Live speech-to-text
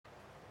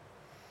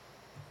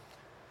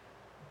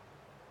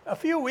A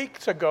few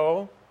weeks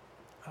ago,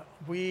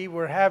 we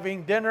were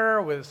having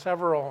dinner with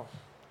several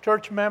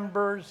church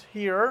members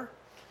here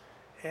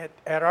at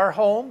our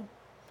home.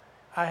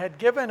 I had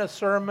given a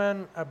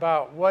sermon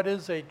about what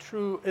is a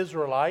true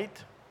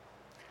Israelite,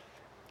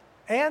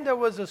 and there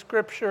was a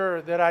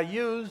scripture that I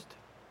used,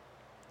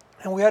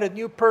 and we had a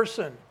new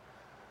person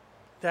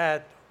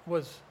that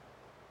was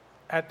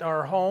at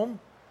our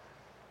home,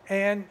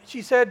 and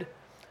she said,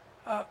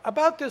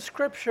 about this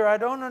scripture, I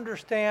don't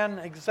understand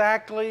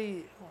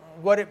exactly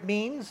what it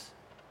means.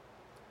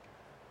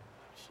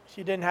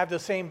 She didn't have the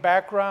same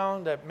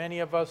background that many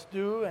of us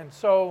do, and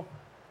so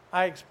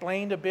I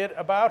explained a bit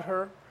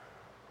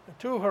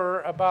to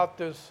her about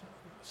this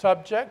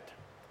subject,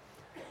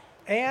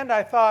 and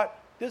I thought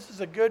this is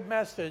a good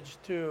message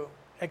to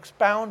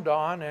expound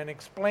on and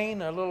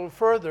explain a little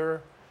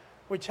further,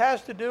 which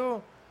has to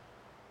do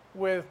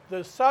with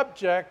the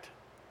subject,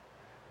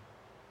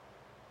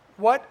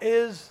 what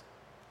is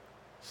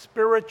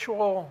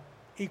spiritual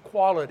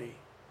equality?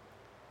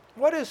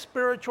 What is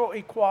spiritual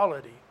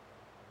equality?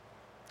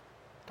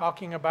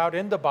 Talking about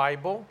in the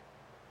Bible,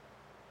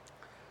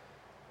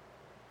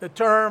 the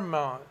term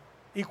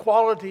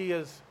equality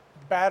is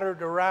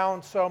battered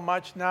around so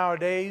much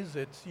nowadays.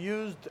 It's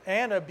used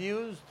and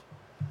abused.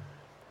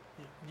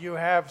 You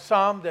have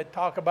some that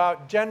talk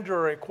about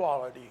gender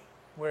equality,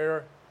 where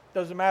it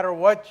doesn't matter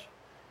what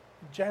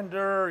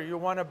gender you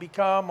want to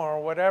become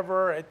or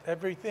whatever,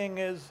 everything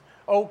is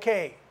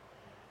okay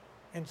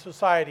in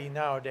society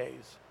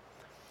nowadays.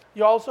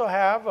 You also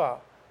have a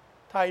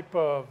type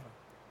of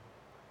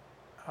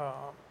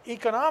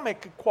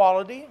economic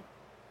equality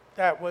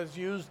that was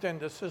used in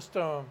the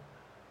system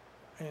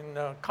in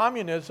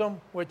communism,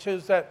 which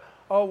is that,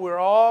 we're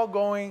all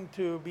going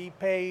to be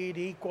paid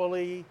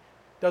equally,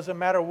 doesn't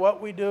matter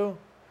what we do.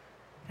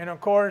 And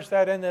of course,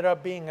 that ended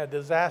up being a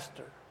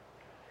disaster.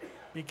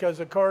 Because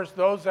of course,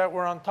 those that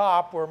were on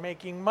top were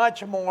making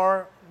much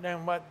more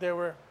than what they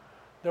were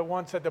the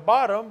ones at the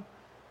bottom,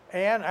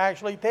 and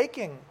actually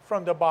taking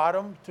from the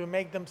bottom to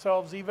make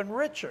themselves even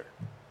richer.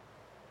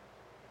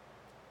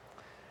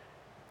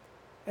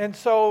 And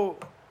so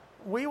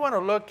we want to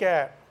look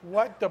at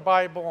what the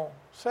Bible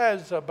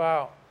says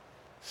about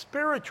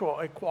spiritual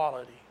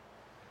equality,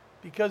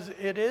 because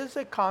it is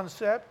a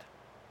concept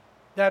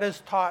that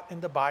is taught in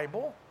the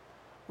Bible.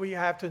 We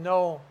have to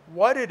know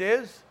what it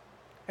is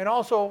and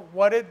also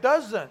what it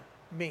doesn't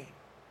mean.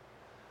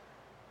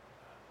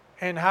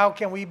 And how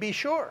can we be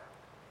sure?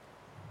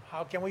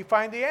 How can we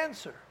find the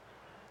answer?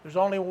 There's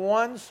only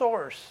one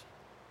source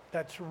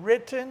that's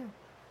written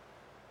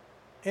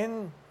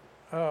in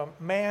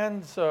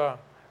man's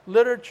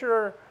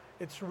literature.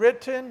 It's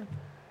written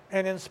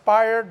and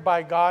inspired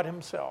by God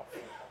himself.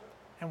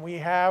 And we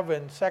have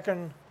in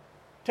 2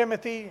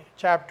 Timothy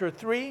chapter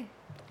 3.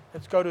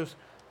 Let's go to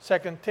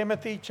 2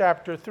 Timothy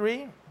chapter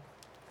 3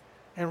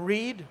 and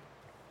read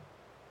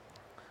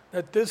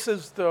that this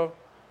is the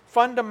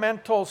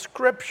fundamental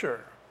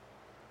scripture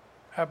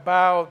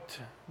about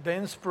the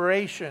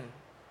inspiration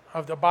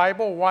of the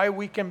Bible, why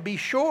we can be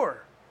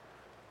sure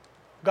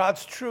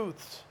God's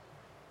truths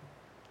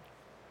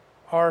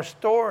are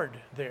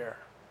stored there.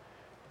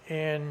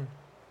 In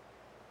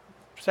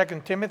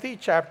 2 Timothy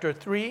chapter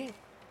 3,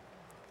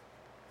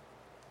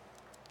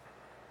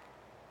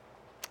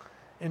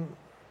 in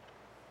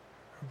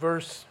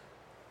verse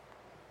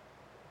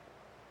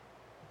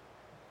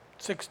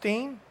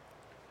 16,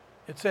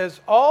 it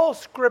says, all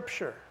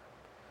scripture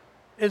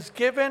is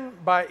given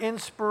by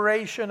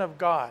inspiration of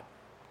God.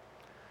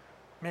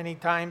 Many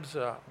times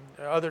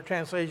other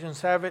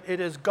translations have it, it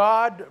is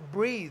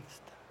God-breathed.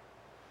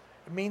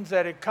 It means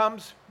that it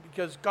comes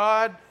because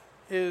God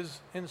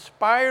is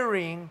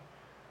inspiring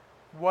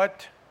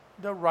what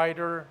the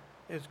writer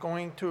is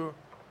going to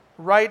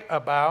write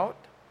about,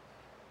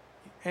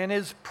 and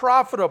is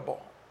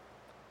profitable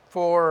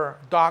for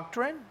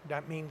doctrine,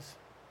 that means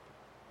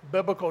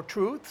biblical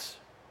truths,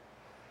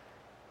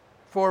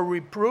 for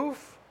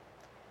reproof,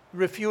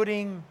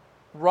 refuting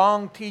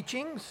wrong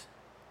teachings,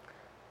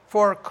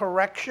 for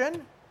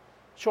correction,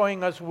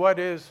 showing us what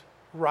is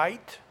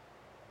right,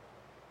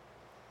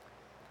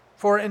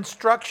 for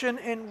instruction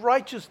in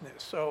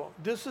righteousness. So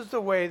this is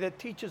the way that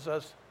teaches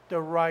us the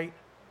right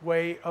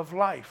way of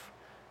life.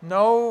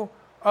 No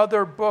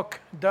other book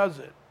does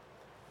it.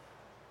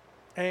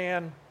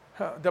 And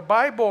the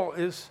Bible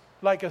is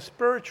like a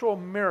spiritual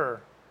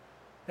mirror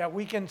that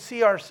we can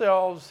see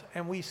ourselves,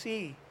 and we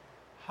see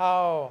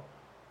how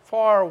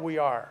far we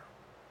are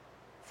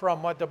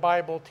from what the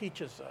Bible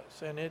teaches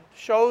us. And it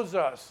shows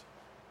us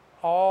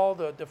all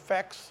the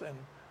defects and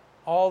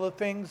all the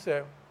things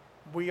that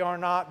we are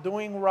not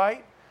doing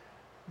right.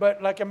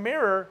 But like a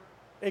mirror,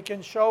 it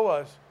can show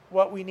us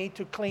what we need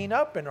to clean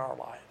up in our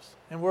lives.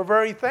 And we're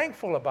very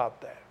thankful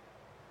about that.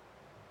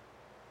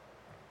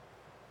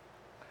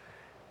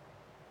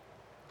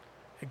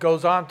 It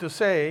goes on to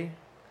say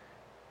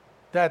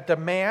that the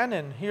man,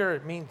 and here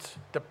it means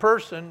the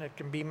person, it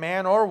can be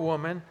man or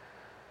woman,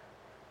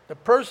 the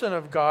person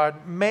of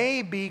God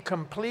may be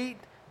complete,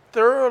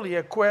 thoroughly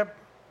equipped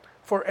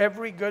for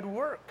every good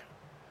work.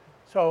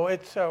 So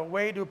it's a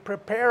way to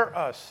prepare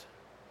us.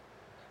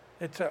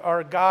 It's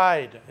our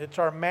guide. It's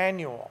our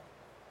manual.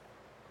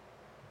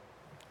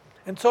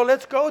 And so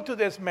let's go to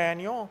this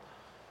manual,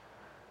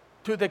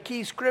 to the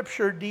key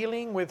scripture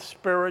dealing with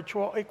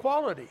spiritual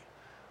equality.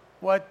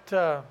 What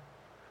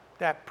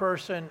that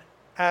person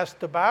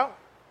asked about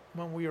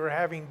when we were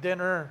having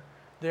dinner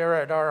there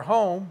at our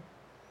home.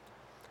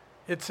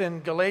 It's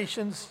in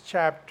Galatians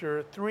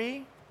chapter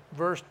 3,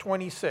 verse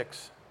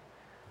 26.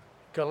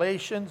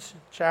 Galatians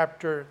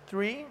chapter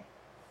 3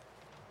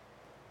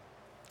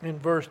 in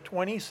verse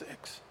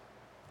 26.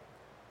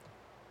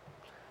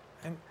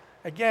 And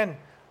again,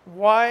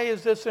 why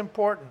is this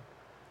important?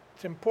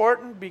 It's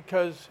important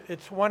because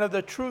it's one of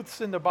the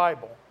truths in the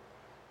Bible.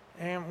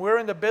 And we're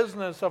in the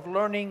business of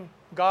learning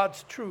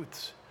God's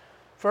truths.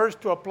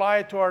 First to apply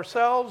it to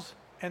ourselves,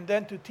 and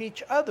then to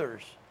teach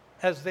others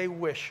as they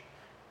wish.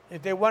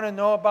 If they want to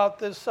know about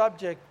this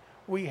subject,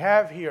 we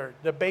have here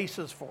the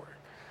basis for it.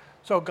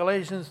 So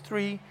Galatians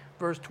 3,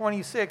 verse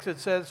 26, it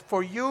says,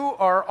 "For you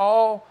are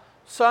all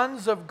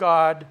sons of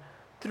God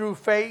through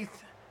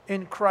faith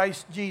in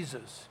Christ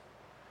Jesus.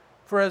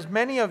 For as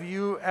many of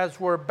you as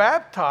were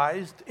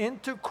baptized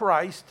into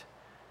Christ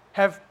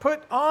have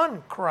put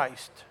on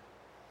Christ."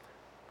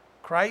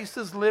 Christ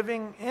is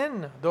living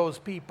in those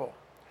people.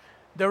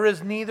 There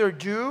is neither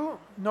Jew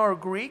nor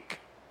Greek.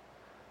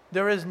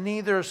 There is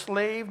neither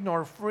slave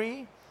nor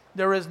free.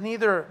 There is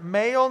neither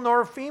male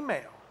nor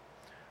female.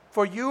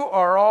 For you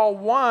are all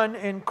one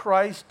in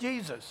Christ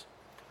Jesus.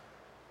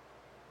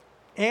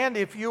 And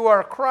if you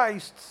are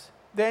Christ's,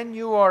 then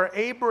you are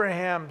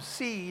Abraham's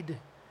seed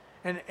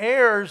and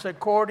heirs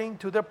according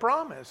to the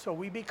promise. So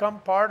we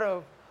become part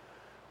of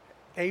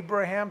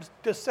Abraham's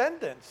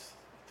descendants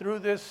through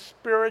this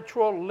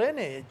spiritual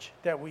lineage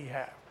that we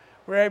have.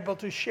 We're able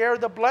to share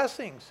the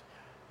blessings,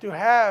 to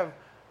have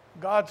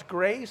God's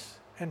grace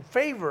and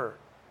favor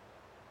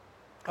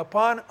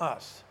upon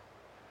us.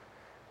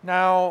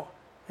 Now,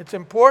 it's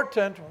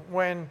important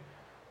when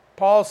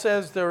Paul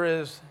says there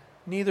is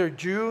neither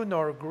Jew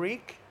nor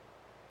Greek,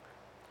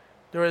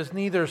 there is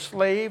neither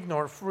slave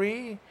nor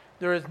free,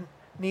 there is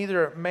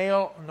neither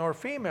male nor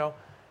female.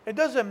 It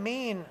doesn't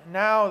mean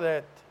now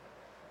that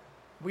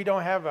we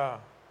don't have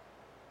a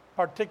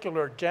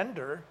particular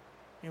gender.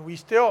 And we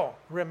still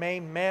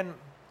remain men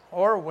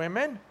or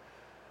women.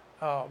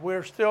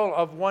 We're still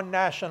of one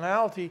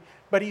nationality.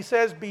 But he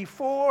says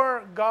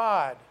before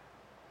God,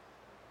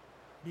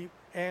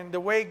 and the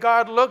way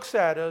God looks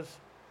at us,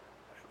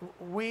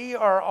 we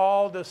are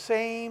all the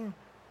same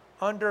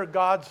under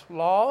God's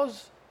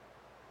laws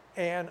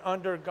and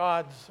under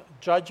God's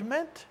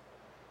judgment,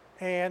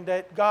 and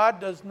that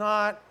God does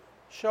not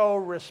show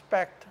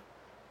respect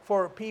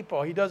for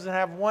people. He doesn't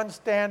have one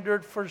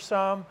standard for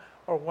some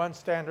or one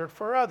standard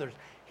for others.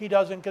 He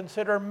doesn't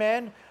consider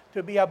men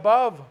to be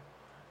above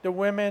the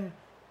women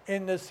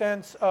in the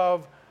sense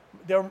of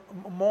they're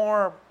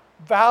more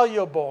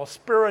valuable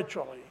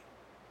spiritually.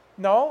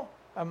 No,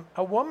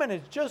 a woman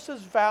is just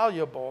as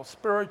valuable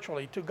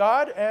spiritually to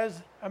God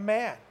as a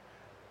man.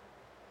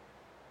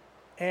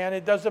 And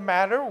it doesn't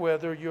matter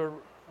whether you're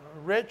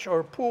rich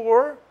or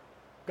poor.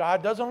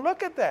 God doesn't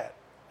look at that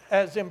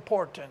as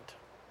important.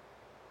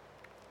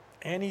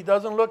 And he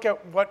doesn't look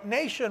at what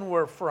nation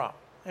we're from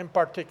in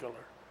particular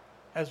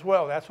as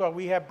well. That's why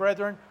we have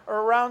brethren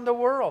around the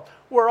world.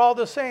 We're all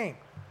the same.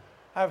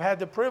 I've had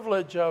the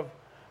privilege of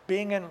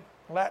being in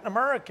Latin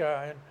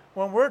America, and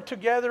when we're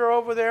together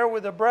over there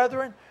with the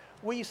brethren,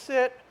 we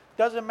sit,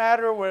 doesn't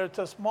matter whether it's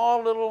a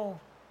small little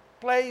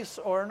place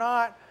or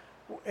not,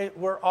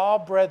 we're all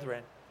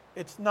brethren.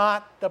 It's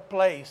not the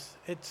place,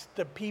 it's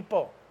the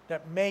people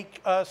that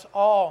make us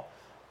all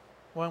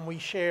when we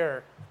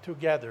share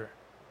together.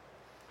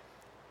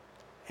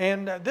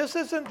 And this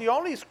isn't the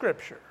only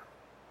scripture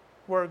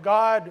where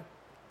God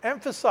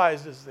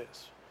emphasizes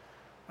this.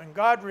 When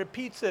God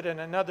repeats it in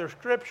another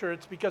scripture,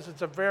 it's because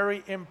it's a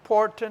very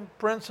important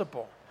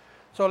principle.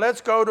 So let's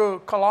go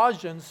to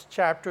Colossians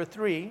chapter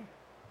 3.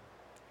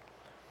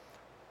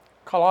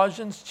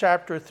 Colossians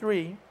chapter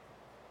 3.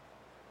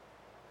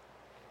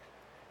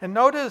 And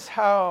notice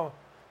how,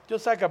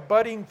 just like a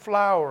budding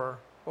flower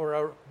or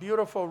a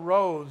beautiful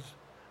rose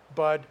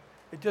bud,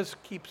 it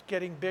just keeps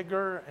getting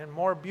bigger and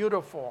more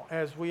beautiful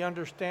as we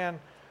understand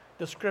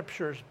the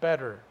scriptures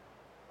better.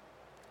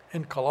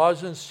 In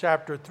Colossians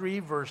chapter 3,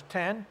 verse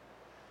 10,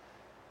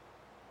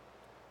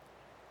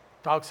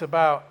 talks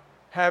about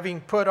having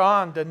put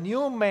on the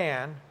new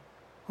man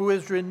who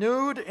is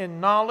renewed in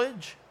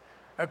knowledge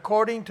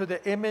according to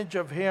the image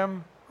of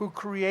him who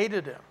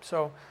created him.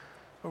 So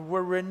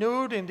we're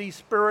renewed in these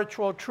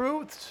spiritual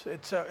truths.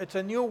 It's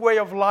a new way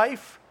of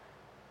life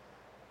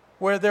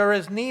where there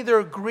is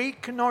neither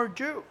Greek nor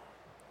Jew,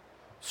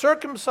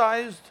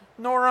 circumcised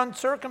nor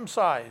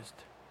uncircumcised,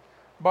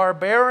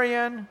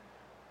 barbarian,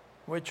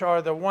 which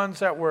are the ones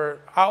that were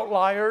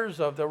outliers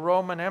of the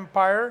Roman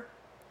Empire,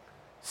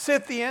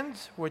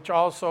 Scythians, which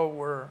also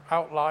were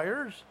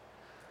outliers,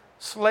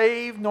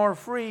 slave nor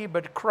free,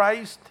 but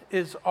Christ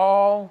is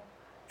all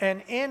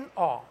and in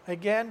all.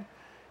 Again,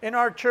 in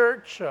our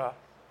church,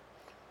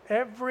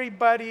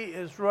 everybody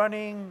is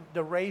running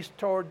the race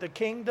toward the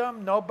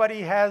kingdom.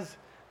 Nobody has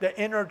the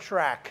inner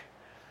track.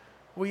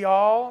 We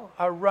all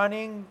are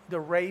running the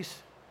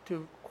race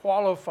to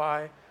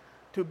qualify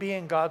to be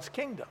in God's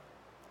kingdom.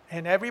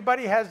 And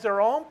everybody has their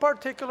own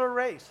particular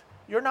race.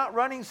 You're not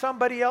running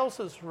somebody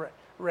else's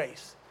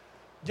race,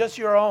 just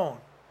your own,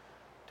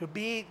 to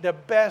be the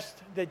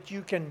best that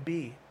you can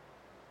be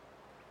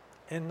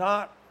and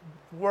not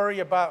worry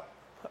about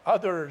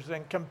others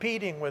and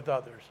competing with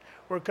others.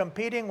 We're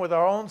competing with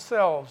our own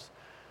selves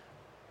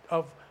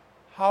of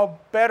how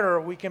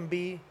better we can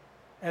be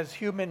as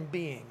human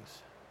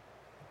beings.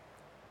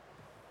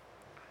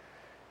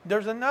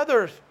 There's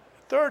another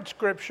third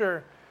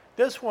scripture.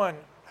 This one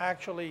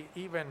actually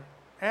even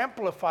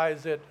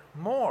amplifies it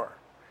more.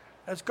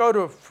 Let's go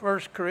to 1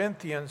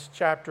 Corinthians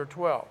chapter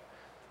 12.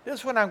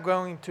 This one I'm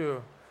going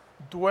to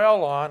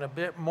dwell on a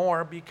bit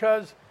more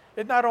because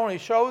it not only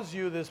shows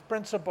you this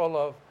principle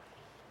of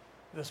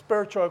the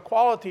spiritual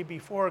equality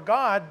before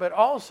God, but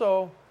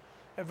also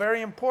a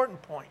very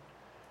important point.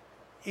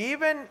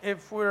 Even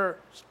if we're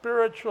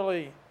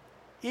spiritually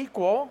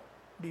equal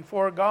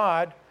before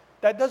God,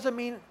 that doesn't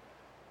mean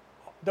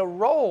the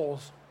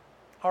roles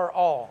are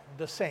all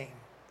the same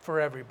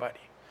for everybody.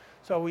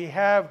 So we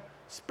have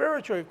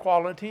spiritual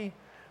equality,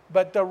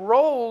 but the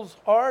roles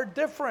are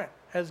different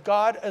as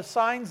God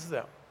assigns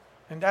them.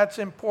 And that's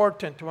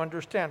important to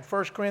understand.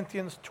 1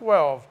 Corinthians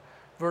 12,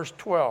 verse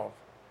 12.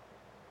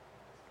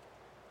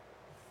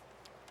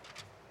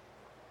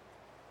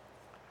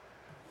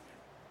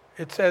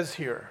 It says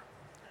here,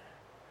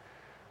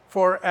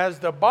 "For as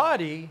the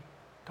body,"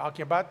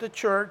 talking about the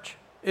church,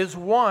 "is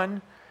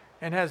one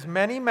and has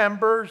many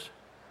members,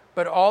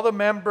 but all the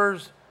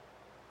members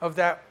of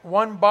that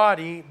one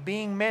body,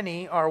 being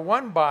many, are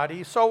one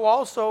body, so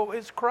also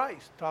is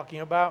Christ." Talking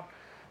about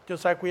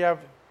just like we have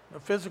a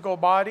physical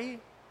body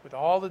with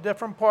all the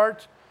different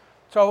parts,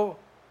 so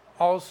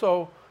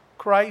also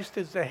Christ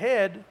is the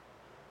head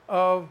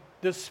of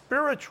the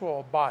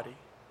spiritual body,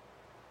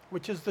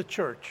 which is the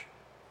church.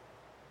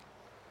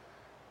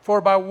 "For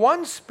by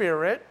one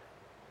Spirit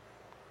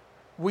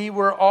we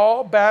were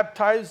all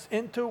baptized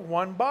into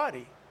one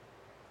body,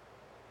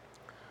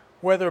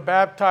 whether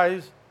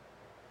baptized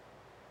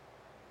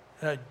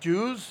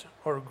Jews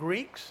or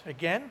Greeks,"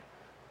 again,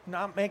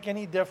 not make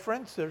any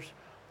difference. There's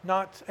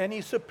not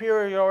any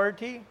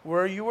superiority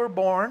where you were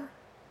born,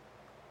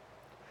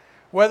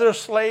 whether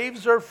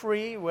slaves or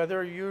free,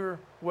 whether you're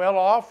well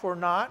off or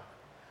not,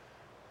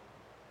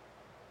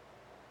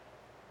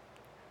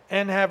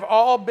 and have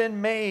all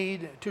been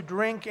made to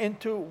drink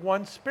into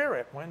one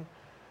Spirit. When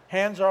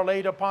hands are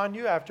laid upon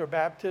you after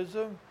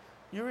baptism,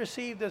 you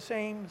receive the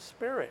same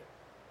Spirit.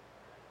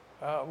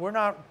 We're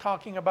not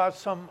talking about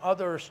some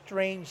other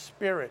strange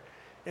spirit.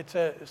 It's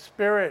a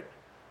spirit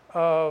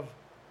of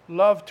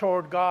love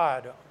toward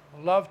God,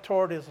 love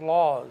toward His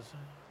laws,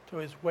 to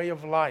His way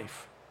of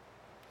life.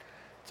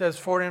 It says,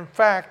 "For in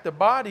fact, the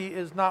body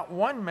is not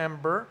one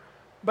member,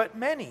 but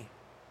many."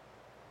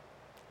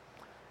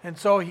 And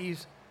so he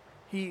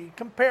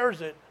compares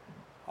it.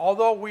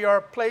 Although we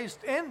are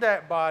placed in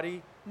that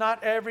body,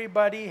 not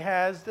everybody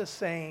has the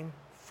same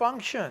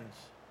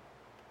functions.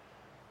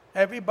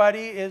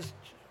 Everybody is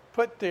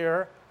put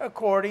there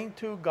according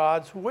to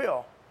God's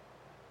will.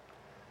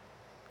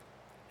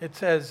 It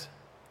says,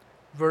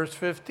 verse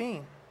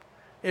 15,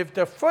 "If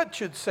the foot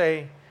should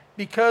say,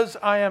 'Because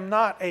I am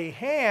not a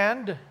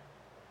hand,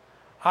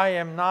 I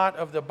am not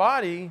of the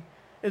body,'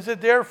 is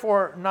it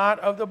therefore not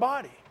of the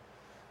body?"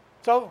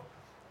 So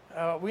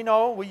we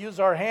know we use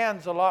our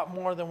hands a lot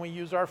more than we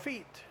use our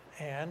feet.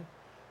 And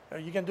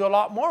you can do a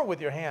lot more with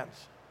your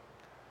hands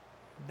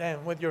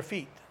than with your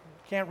feet.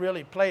 You can't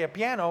really play a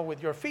piano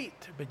with your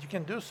feet, but you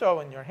can do so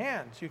in your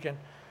hands. You can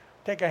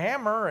take a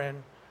hammer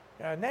and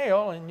a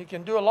nail, and you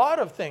can do a lot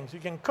of things. You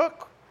can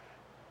cook.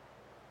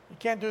 You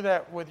can't do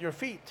that with your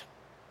feet.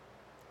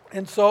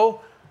 And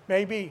so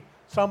maybe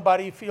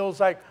somebody feels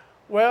like,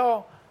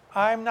 well,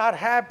 I'm not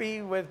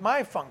happy with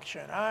my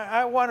function.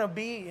 I want to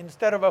be,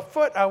 instead of a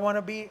foot, I want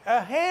to be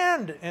a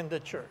hand in the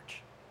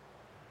church.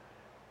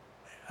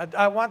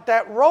 I want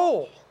that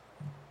role.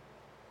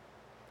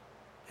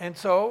 And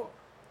so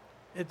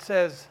it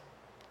says,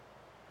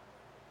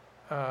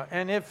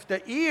 and if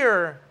the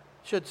ear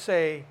should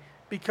say,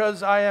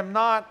 "Because I am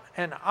not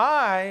an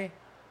eye,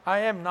 I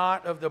am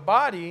not of the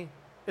body,"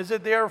 is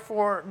it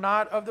therefore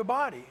not of the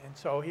body? And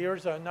so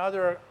here's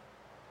another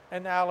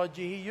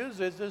analogy he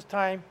uses, this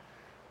time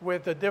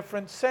with the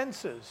different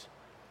senses.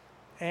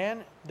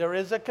 And there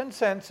is a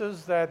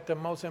consensus that the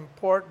most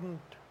important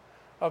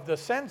of the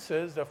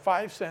senses, the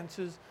five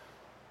senses,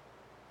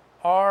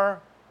 are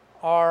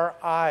our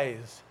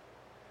eyes.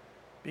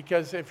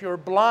 Because if you're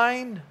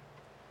blind,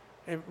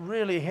 it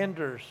really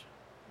hinders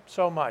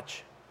so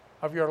much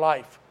of your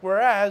life.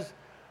 Whereas,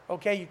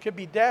 okay, you could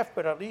be deaf,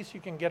 but at least you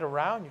can get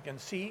around, you can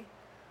see.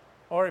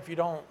 Or if you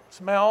don't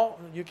smell,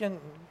 you can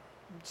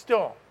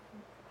still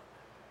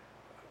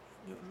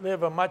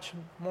live a much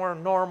more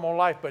normal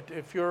life. But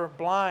if you're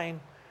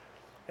blind,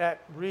 that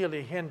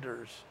really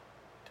hinders.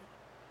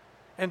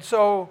 And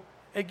so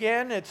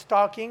again, it's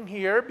talking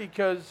here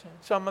because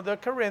some of the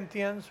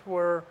Corinthians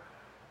were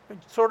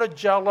sort of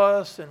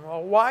jealous and,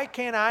 well, why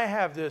can't I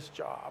have this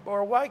job?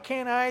 Or why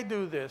can't I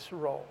do this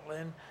role?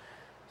 And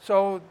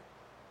so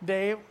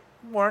they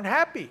weren't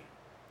happy.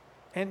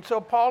 And so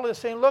Paul is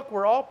saying, look,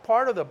 we're all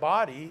part of the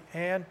body,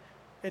 and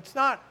it's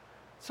not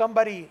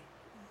somebody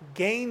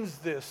gains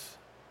this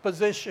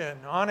position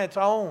on its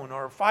own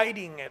or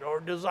fighting it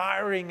or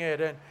desiring it.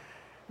 And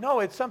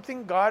no, it's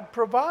something God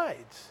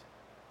provides.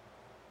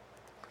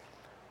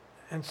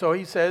 And so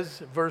he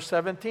says, verse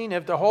 17,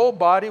 if the whole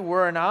body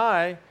were an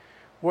eye,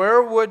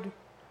 where would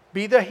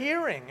be the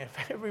hearing?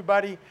 If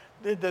everybody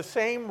did the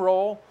same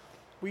role,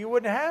 we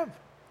wouldn't have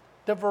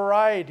the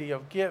variety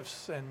of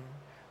gifts, and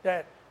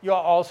that you'll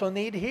also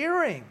need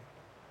hearing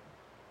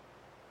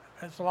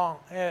as long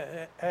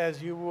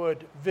as you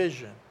would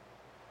vision.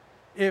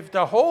 If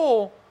the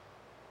whole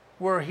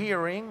were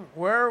hearing,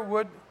 where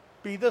would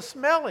be the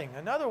smelling?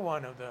 Another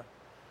one of the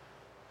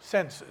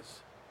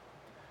senses.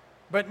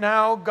 But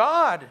now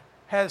God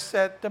has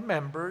set the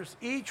members,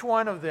 each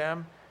one of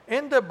them,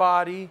 in the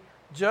body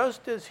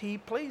just as he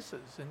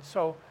pleases. And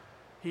so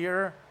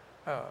here,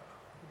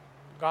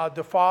 God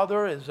the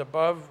Father is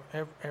above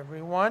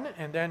everyone,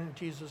 and then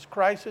Jesus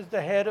Christ is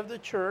the head of the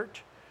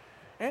church,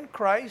 and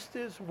Christ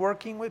is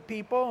working with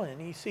people, and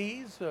he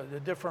sees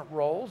the different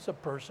roles a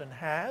person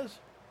has.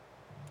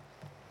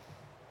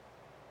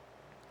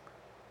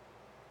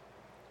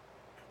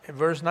 In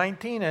verse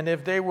 19, and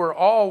if they were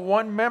all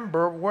one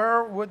member,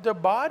 where would the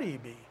body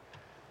be?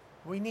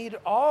 We need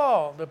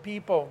all the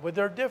people with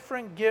their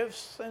different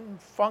gifts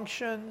and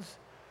functions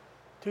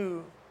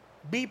to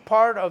be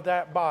part of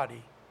that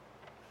body.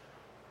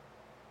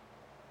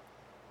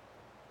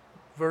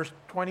 Verse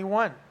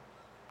 21.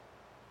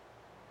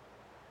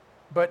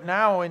 But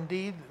now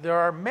indeed there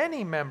are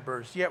many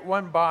members, yet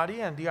one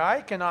body, and the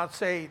eye cannot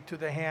say to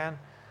the hand,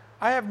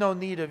 I have no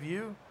need of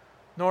you,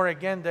 nor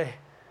again the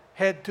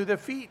head to the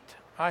feet,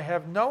 I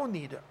have no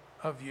need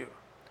of you.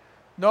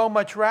 No,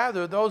 much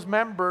rather, those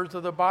members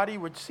of the body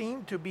which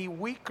seem to be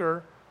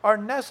weaker are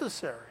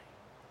necessary.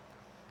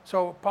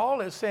 So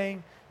Paul is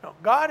saying,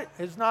 God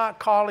is not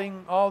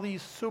calling all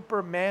these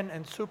super men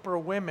and super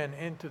women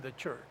into the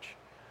church.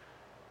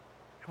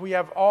 We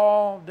have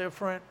all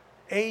different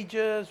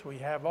ages, we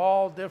have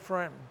all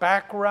different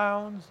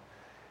backgrounds,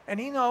 and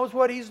he knows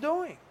what he's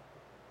doing.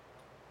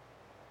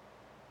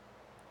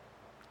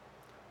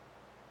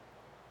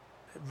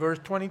 Verse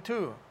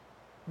 22.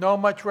 No,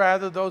 much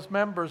rather, those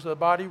members of the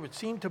body which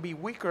seem to be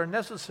weaker are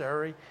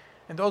necessary,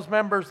 and those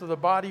members of the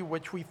body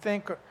which we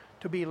think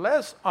to be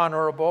less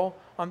honorable,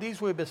 on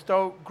these we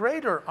bestow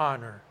greater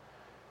honor,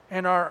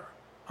 and our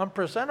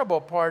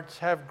unpresentable parts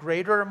have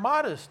greater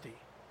modesty,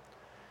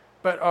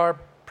 but our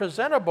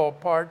presentable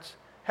parts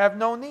have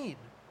no need.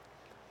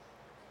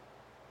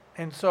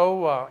 And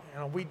so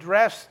we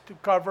dress to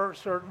cover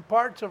certain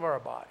parts of our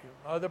body.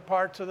 Other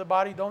parts of the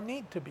body don't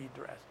need to be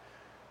dressed.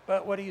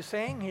 But what he's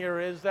saying here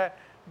is that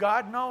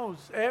God knows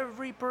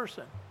every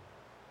person.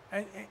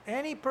 And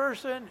any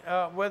person,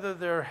 whether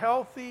they're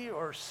healthy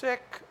or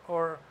sick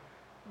or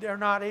they're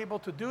not able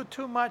to do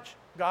too much,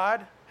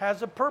 God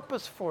has a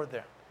purpose for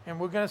them. And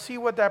we're going to see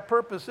what that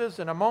purpose is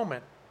in a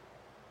moment.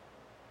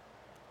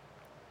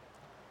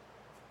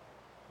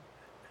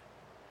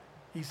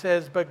 He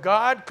says, but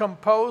God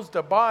composed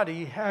the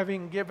body,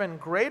 having given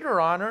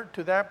greater honor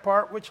to that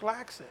part which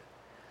lacks it,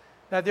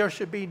 that there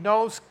should be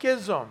no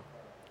schism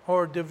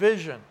or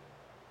division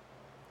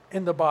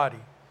in the body,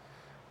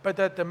 but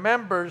that the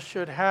members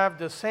should have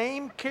the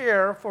same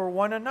care for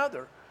one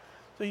another.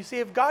 So you see,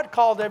 if God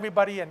called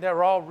everybody and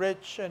they're all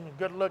rich and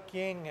good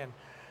looking and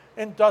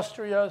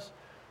industrious,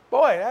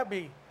 boy, that'd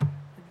be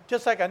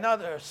just like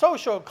another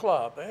social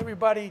club.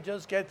 Everybody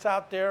just gets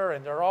out there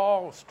and they're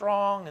all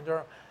strong and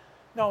they're...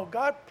 No,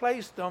 God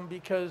placed them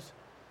because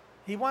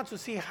he wants to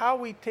see how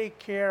we take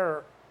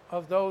care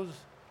of those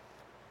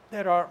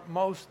that are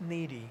most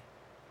needy.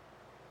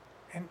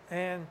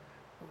 And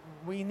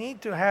we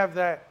need to have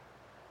that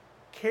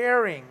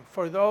caring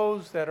for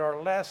those that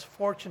are less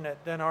fortunate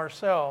than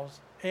ourselves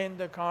in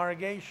the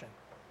congregation.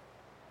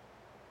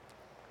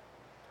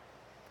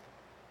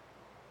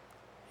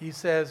 He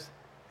says,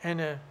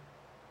 and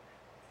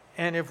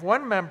if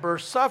one member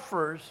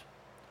suffers,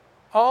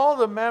 all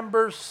the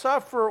members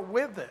suffer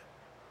with it.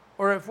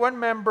 Or if one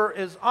member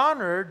is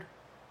honored,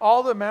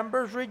 all the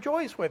members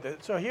rejoice with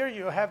it. So here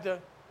you have the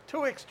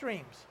two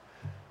extremes.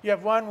 You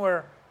have one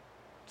where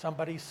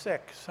somebody's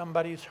sick,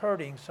 somebody's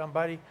hurting,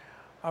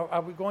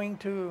 are we going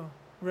to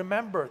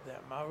remember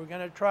them? Are we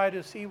going to try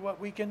to see what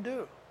we can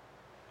do?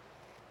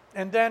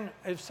 And then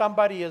if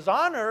somebody is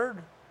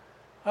honored,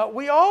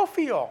 we all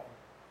feel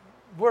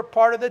we're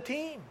part of the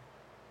team.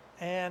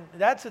 And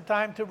that's the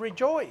time to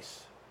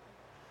rejoice.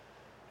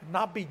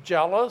 Not be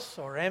jealous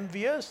or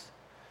envious.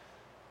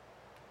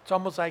 It's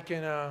almost like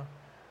in a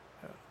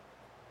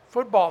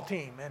football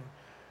team. And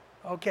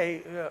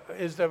okay,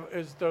 is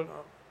the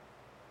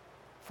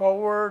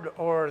forward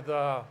or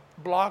the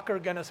blocker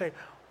going to say,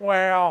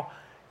 well,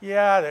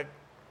 yeah, the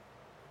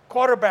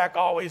quarterback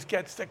always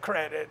gets the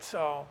credit,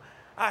 so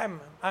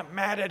I'm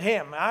mad at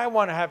him. I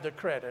want to have the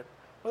credit.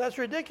 Well, that's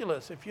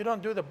ridiculous. If you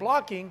don't do the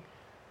blocking,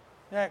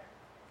 that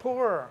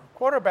poor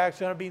quarterback's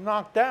going to be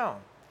knocked down.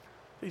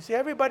 So you see,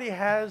 everybody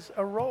has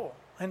a role.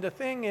 And the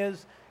thing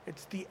is,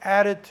 it's the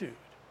attitude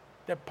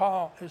that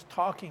Paul is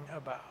talking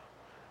about.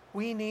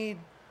 We need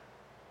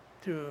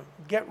to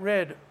get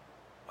rid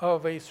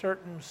of a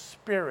certain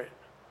spirit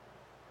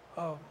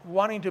of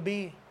wanting to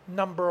be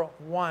number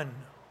one,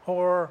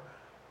 or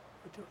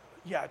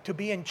to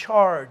be in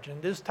charge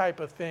and this type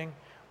of thing,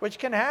 which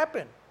can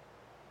happen.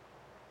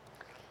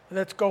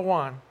 Let's go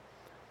on.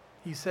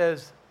 He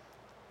says,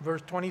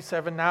 verse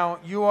 27, now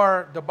you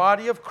are the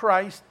body of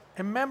Christ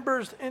and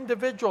members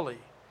individually.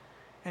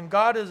 And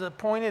God has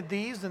appointed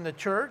these in the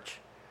church.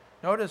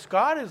 Notice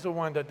God is the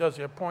one that does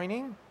the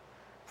appointing.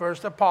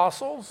 First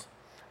apostles,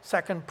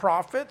 second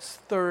prophets,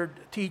 third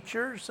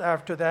teachers,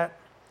 after that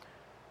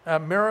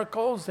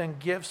miracles and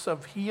gifts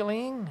of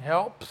healing,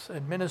 helps,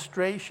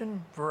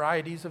 administration,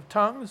 varieties of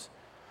tongues.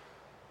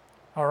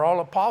 Are all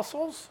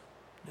apostles?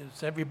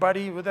 Is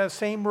everybody with that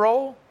same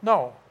role?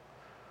 No.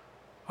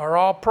 Are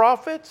all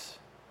prophets?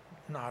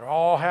 Not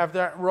all have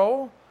that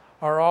role.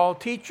 Are all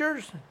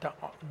teachers?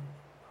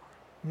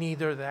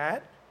 Neither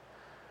that.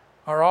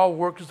 Are all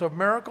workers of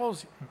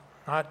miracles?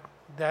 Not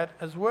that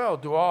as well.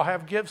 Do all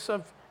have gifts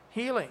of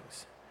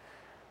healings?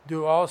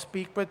 Do all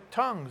speak with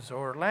tongues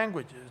or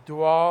languages?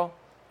 Do all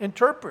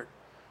interpret?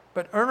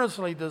 But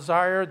earnestly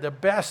desire the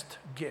best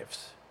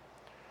gifts.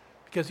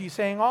 Because he's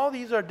saying all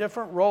these are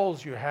different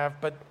roles you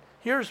have, but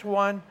here's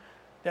one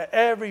that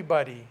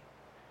everybody,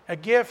 a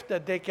gift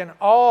that they can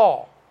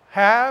all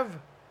have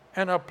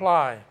and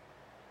apply.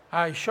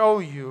 I show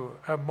you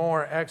a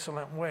more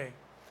excellent way.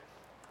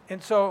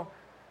 And so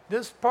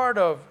this part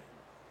of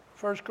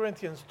 1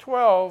 Corinthians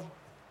 12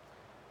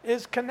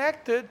 is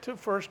connected to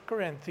 1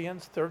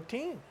 Corinthians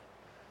 13.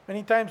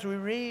 Many times we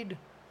read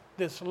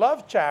this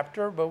love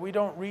chapter, but we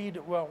don't read,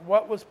 well,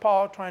 what was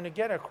Paul trying to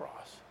get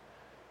across?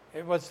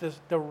 It was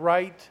the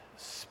right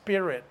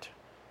spirit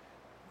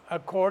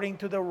according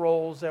to the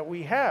roles that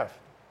we have.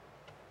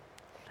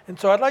 And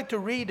so I'd like to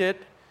read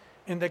it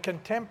in the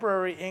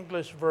contemporary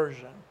English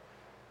version,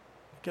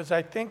 because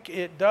I think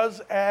it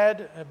does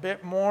add a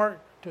bit more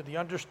to the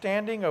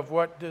understanding of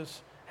what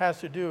this has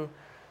to do.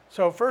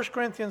 So 1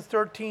 Corinthians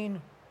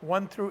 13,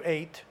 1 through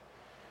 8,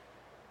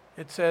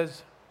 it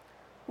says,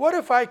 what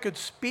if I could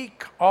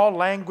speak all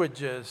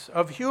languages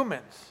of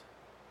humans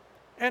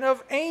and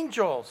of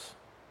angels?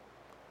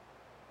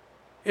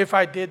 If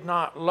I did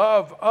not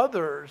love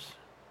others,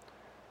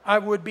 I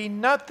would be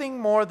nothing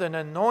more than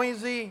a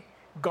noisy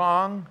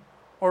gong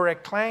or a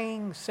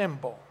clanging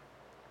cymbal.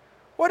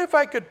 What if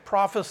I could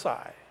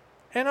prophesy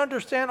and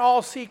understand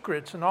all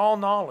secrets and all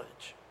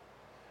knowledge?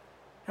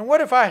 And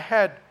what if I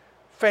had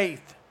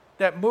faith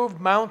that moved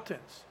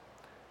mountains?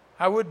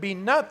 I would be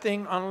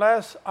nothing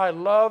unless I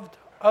loved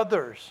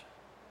others.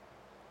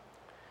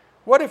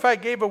 What if I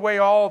gave away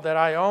all that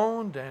I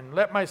owned and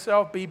let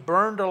myself be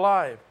burned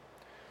alive?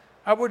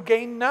 I would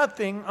gain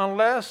nothing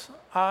unless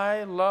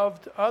I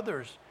loved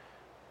others.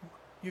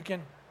 You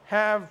can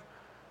have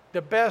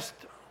the best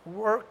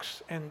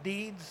works and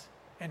deeds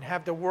and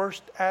have the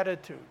worst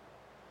attitude.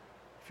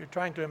 If you're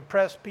trying to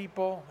impress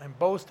people and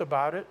boast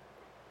about it,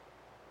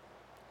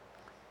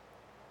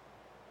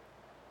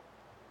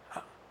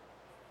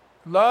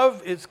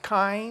 love is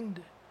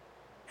kind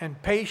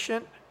and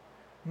patient,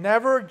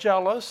 never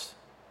jealous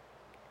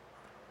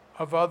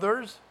of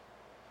others,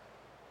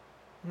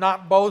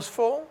 not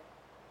boastful,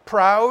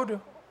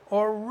 proud,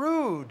 or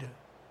rude.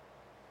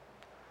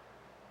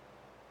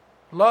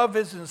 Love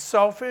isn't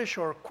selfish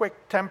or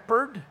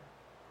quick-tempered.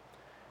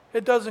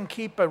 It doesn't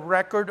keep a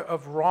record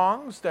of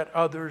wrongs that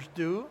others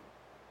do,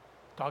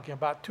 talking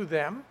about to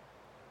them.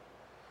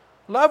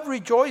 Love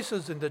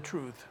rejoices in the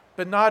truth,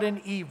 but not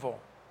in evil.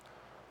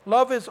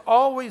 Love is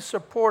always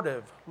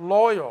supportive,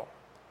 loyal,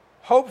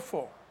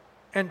 hopeful,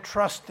 and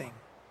trusting.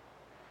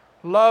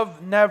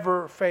 Love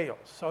never fails.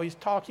 So he's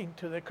talking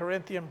to the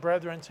Corinthian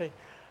brethren, saying,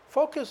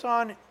 focus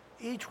on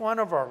each one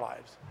of our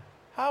lives,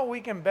 how we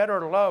can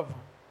better love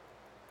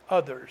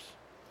others.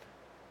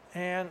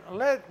 And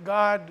let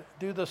God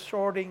do the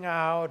sorting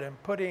out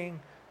and putting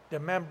the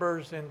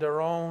members in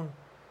their own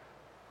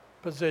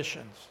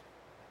positions.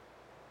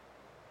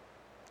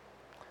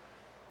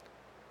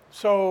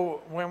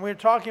 So when we're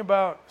talking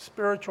about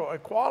spiritual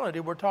equality,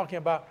 we're talking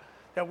about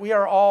that we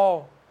are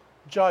all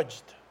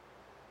judged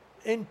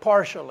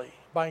impartially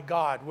by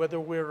God, whether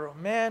we're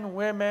men,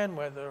 women,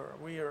 whether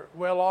we are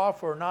well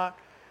off or not.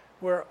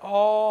 We're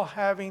all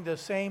having the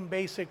same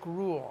basic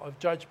rule of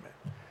judgment.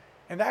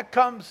 And that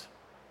comes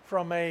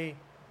from a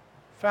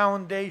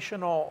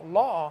foundational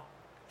law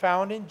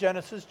found in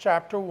Genesis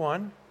chapter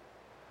 1,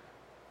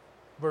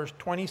 verse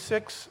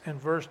 26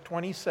 and verse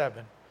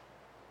 27.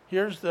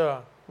 Here's the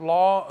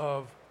law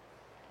of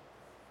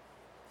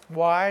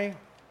why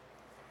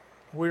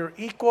we're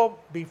equal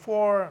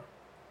before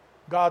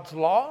God's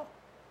law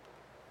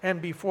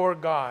and before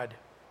God.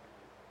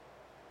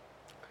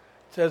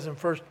 It says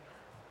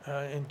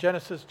in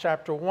Genesis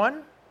chapter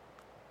 1,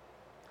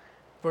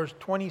 verse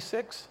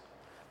 26,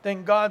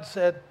 then God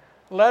said,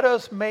 let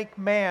us make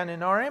man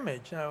in our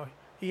image. Now,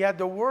 he had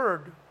the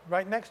Word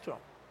right next to him,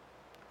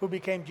 who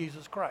became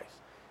Jesus Christ.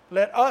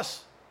 Let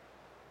us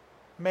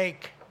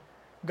make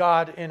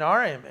God in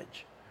our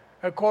image,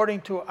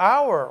 according to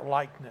our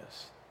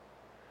likeness.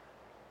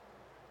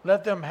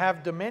 Let them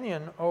have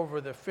dominion over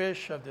the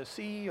fish of the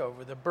sea,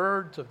 over the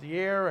birds of the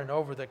air, and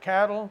over the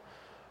cattle,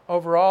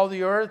 over all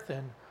the earth,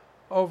 and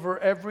over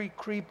every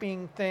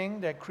creeping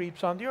thing that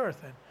creeps on the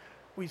earth. And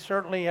we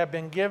certainly have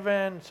been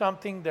given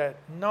something that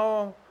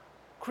no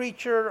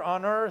creature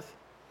on earth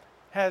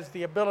has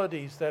the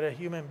abilities that a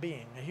human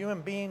being. A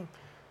human being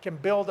can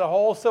build a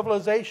whole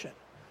civilization.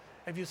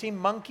 Have you seen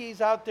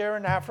monkeys out there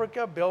in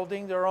Africa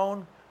building their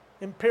own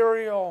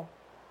imperial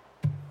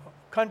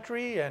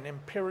country and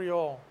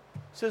imperial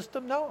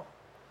system? No.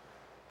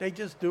 They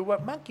just do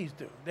what monkeys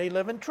do. They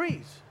live in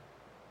trees.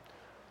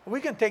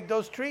 We can take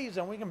those trees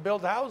and we can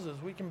build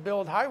houses. We can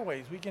build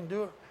highways. We can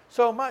do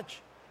so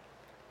much.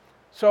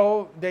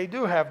 So they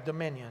do have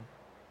dominion.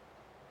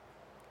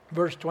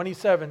 Verse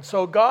 27,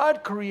 so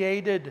God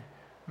created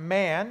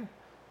man,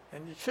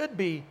 and it should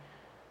be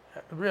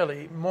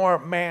really more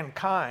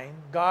mankind.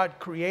 God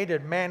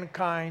created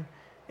mankind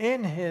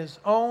in his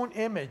own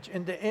image.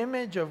 In the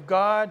image of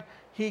God,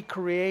 he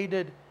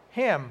created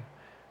him.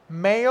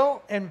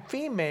 Male and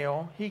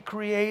female, he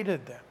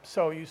created them.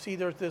 So you see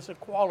there's this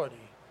equality.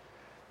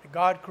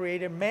 God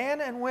created man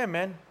and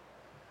women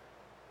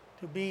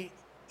to be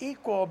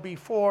equal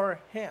before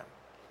him.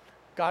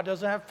 God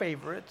doesn't have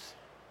favorites.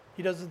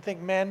 He doesn't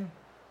think men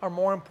are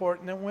more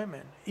important than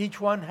women.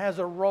 Each one has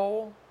a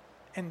role,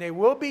 and they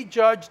will be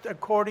judged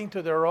according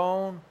to their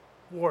own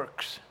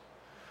works,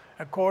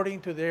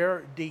 according to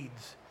their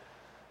deeds.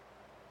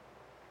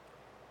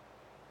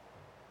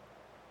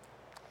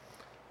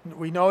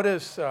 We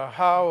notice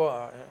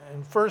how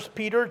in 1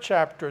 Peter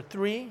chapter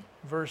 3,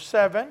 verse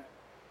 7,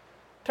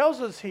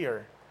 tells us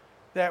here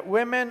that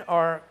women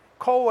are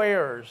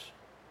co-heirs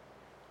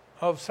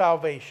of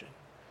salvation.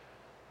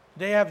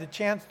 They have the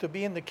chance to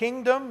be in the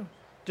kingdom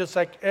just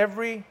like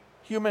every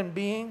human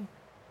being.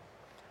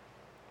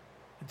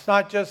 It's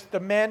not just the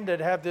men that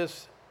have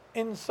this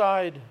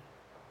inside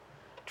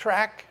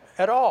track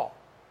at all.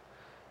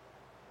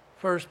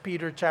 1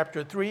 Peter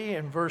chapter 3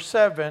 and verse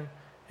 7,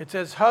 it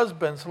says,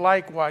 husbands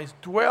likewise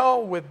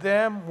dwell with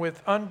them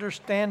with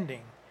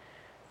understanding,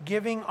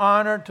 giving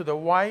honor to the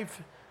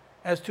wife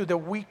as to the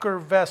weaker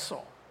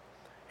vessel,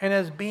 and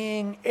as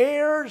being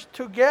heirs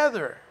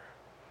together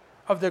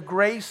of the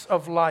grace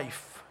of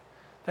life,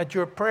 that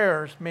your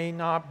prayers may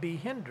not be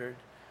hindered.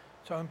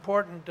 So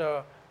important,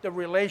 the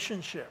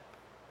relationship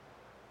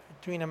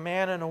between a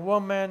man and a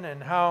woman,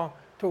 and how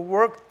to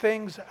work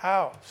things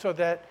out so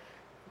that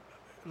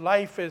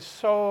life is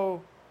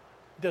so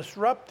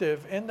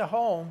disruptive in the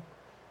home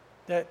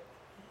that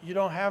you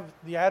don't have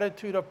the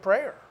attitude of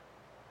prayer.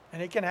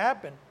 And it can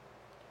happen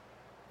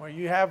where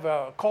you have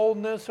a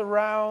coldness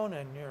around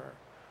and you're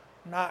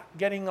not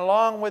getting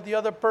along with the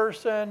other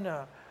person.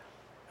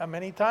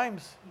 Many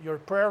times your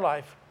prayer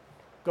life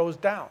goes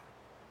down.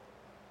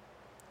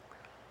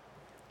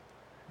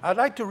 I'd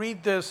like to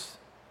read this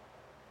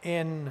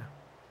in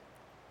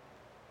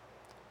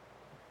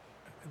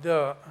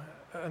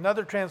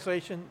another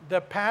translation, the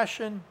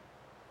Passion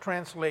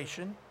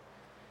Translation.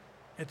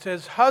 It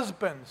says,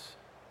 husbands,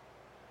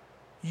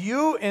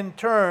 you in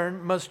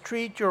turn must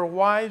treat your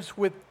wives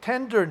with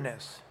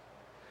tenderness,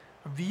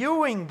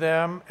 viewing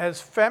them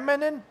as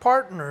feminine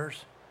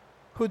partners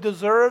who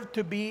deserve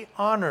to be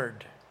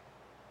honored.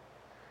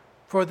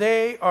 For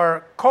they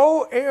are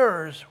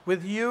co-heirs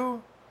with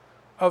you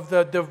of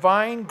the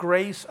divine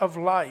grace of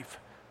life,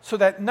 so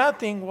that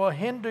nothing will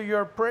hinder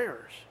your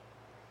prayers.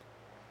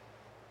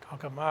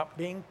 Talk about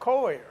being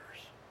co-heirs.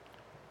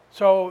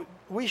 So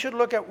we should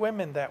look at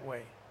women that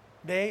way.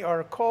 They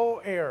are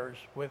co-heirs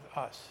with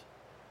us.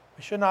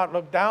 We should not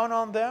look down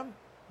on them.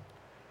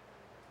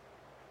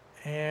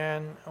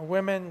 And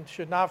women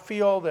should not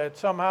feel that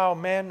somehow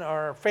men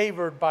are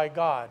favored by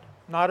God.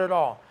 Not at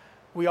all.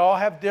 We all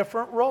have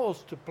different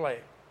roles to play.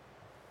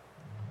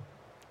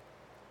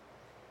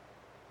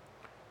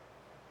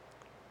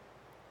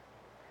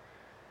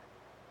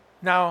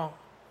 Now,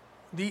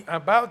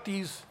 about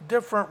these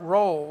different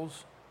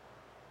roles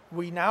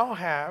we now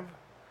have,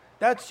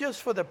 that's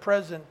just for the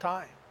present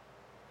time.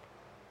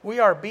 We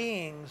are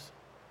beings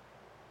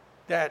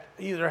that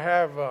either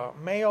have a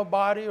male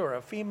body or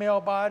a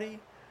female body,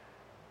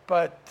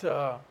 but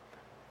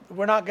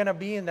we're not going to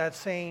be in that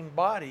same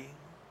body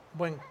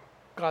when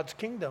God's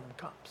kingdom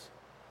comes.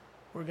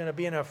 We're going to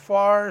be in a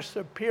far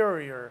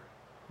superior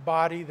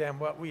body than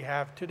what we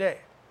have today.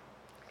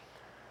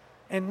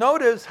 And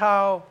notice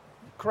how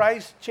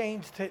Christ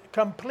changed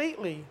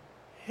completely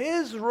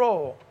his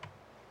role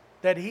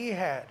that he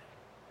had,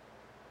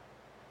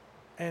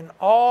 and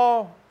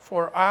all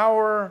for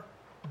our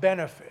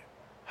benefit,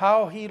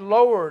 how he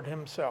lowered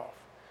himself.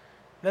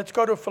 Let's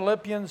go to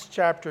Philippians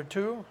chapter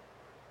 2.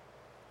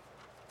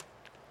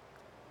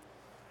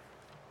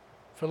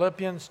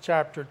 Philippians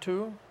chapter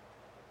 2,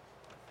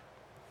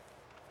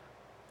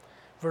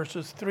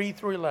 verses 3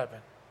 through 11.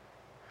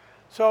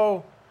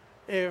 So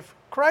if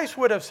Christ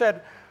would have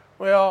said,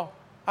 well,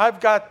 I've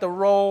got the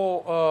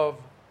role of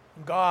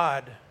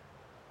God,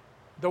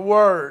 the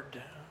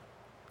Word,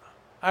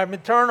 I'm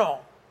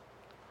eternal,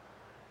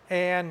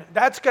 and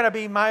that's going to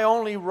be my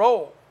only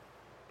role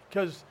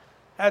because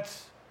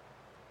that's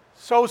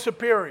so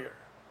superior.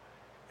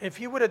 If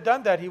he would have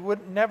done that, he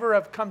would never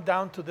have come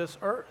down to this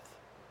earth.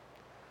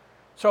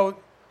 So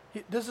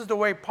this is the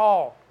way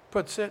Paul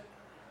puts it.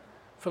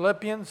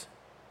 Philippians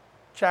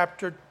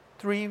chapter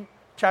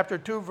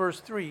 2, verse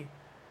 3.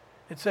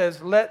 It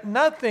says, let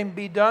nothing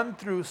be done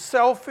through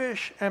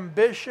selfish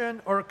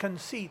ambition or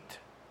conceit,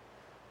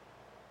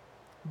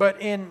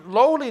 but in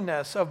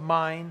lowliness of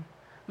mind,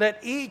 let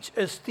each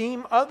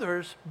esteem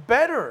others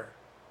better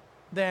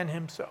than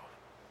himself.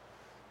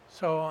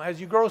 So as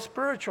you grow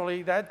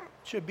spiritually, that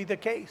should be the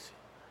case.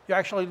 You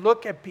actually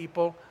look at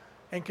people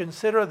and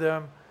consider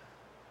them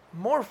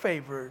more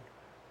favored,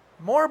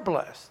 more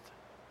blessed.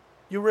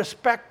 You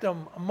respect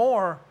them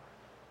more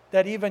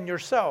than even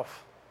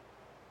yourself.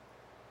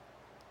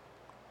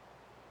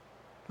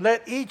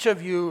 Let each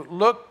of you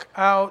look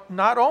out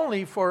not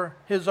only for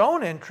his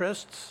own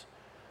interests,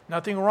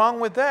 nothing wrong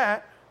with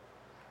that,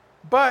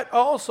 but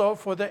also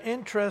for the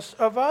interests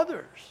of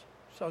others.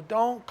 So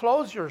don't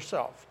close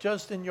yourself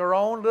just in your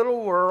own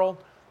little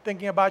world,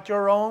 thinking about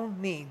your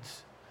own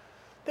needs.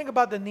 Think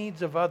about the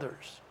needs of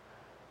others.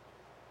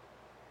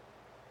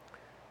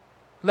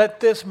 Let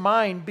this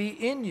mind be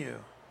in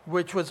you,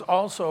 which was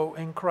also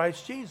in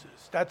Christ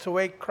Jesus. That's the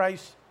way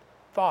Christ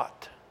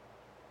thought.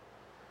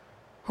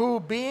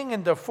 Who, being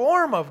in the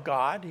form of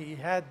God, he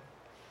had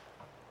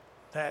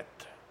that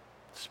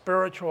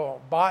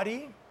spiritual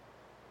body,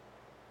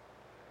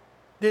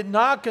 did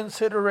not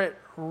consider it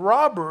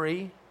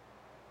robbery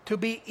to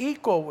be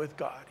equal with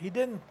God. He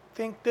didn't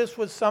think this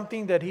was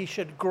something that he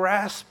should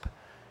grasp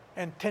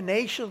and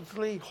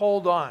tenaciously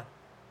hold on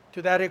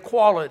to, that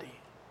equality.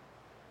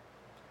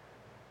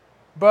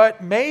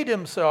 But made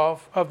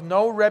himself of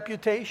no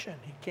reputation.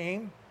 He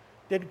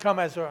didn't come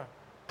as a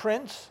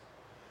prince,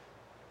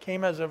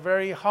 came as a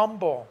very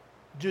humble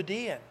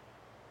Judean,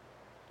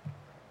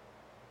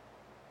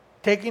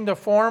 taking the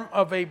form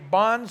of a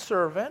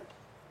bondservant.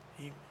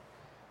 He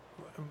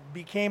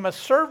became a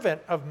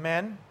servant of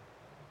men,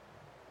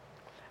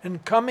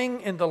 and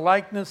coming in the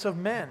likeness of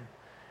men,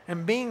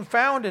 and being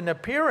found in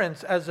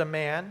appearance as a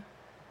man.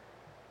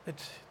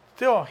 It's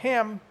still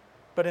him,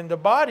 but in the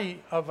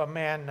body of a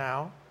man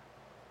now.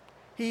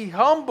 He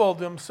humbled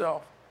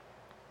himself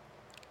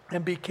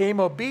and became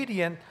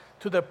obedient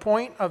to the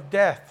point of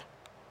death,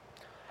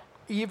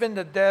 even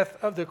the death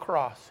of the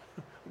cross.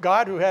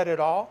 God, who had it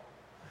all.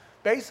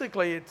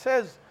 Basically, it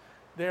says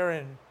there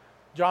in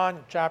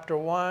John chapter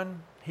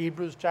 1,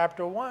 Hebrews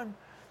chapter 1,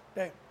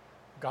 that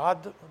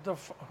God,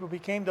 who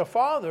became the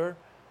Father,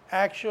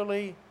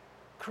 actually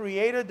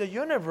created the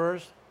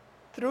universe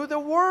through the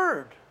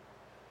Word.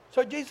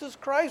 So Jesus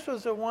Christ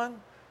was the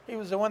one, he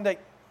was the one that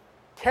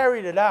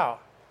carried it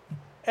out.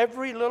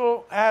 Every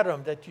little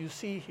atom that you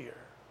see here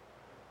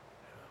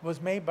was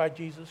made by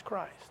Jesus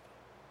Christ.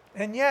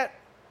 And yet,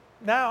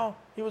 now,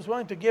 he was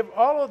willing to give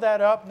all of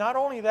that up. Not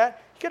only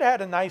that, he could have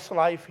had a nice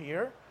life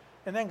here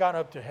and then gone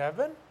up to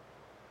heaven.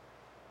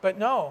 But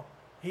no,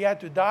 he had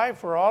to die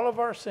for all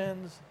of our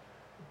sins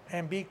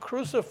and be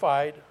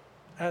crucified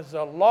as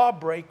a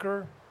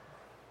lawbreaker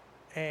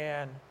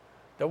and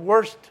the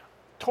worst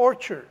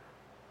torture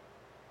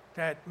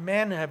that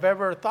men have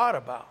ever thought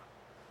about.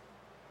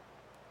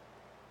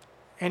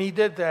 And he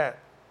did that.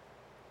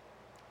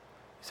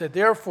 He said,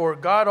 therefore,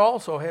 God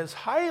also has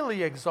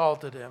highly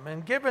exalted him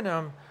and given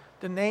him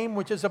the name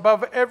which is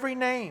above every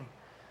name,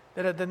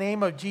 that at the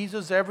name of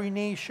Jesus every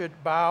knee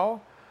should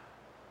bow,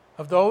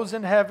 of those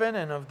in heaven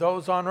and of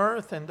those on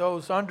earth and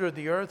those under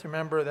the earth.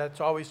 Remember,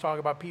 that's always talking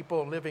about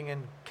people living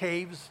in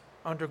caves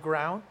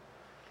underground.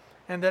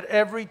 And that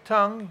every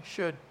tongue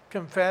should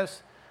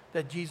confess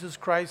that Jesus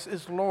Christ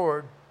is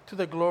Lord, to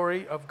the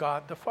glory of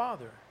God the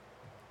Father.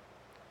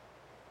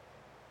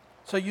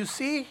 So you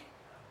see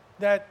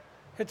that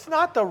it's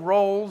not the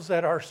roles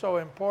that are so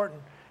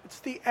important. It's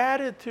the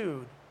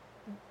attitude.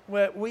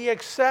 We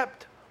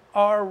accept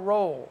our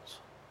roles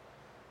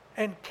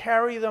and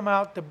carry them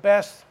out the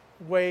best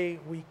way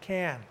we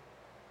can.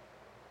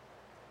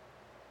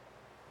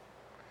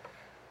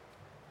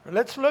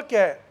 Let's look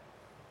at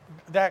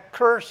that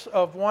curse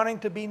of wanting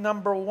to be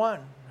number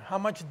one, how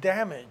much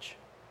damage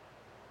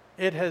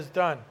it has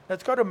done.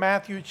 Let's go to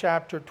Matthew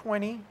chapter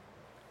 20.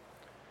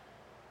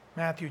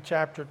 Matthew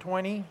chapter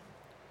 20,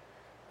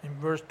 in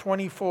verse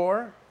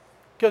 24.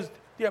 Because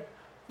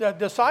the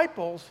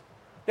disciples,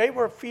 they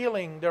were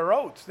feeling their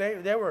oats.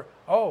 They were,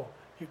 oh,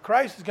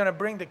 Christ is going to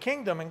bring the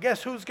kingdom, and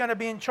guess who's going to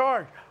be in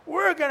charge?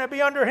 We're going to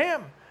be under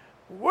him.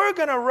 We're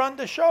going to run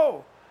the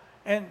show.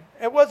 And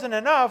it wasn't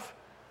enough.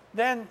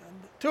 Then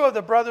two of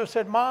the brothers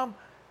said, Mom,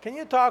 can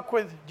you talk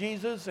with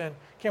Jesus, and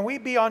can we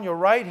be on your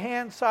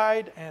right-hand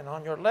side and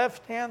on your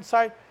left-hand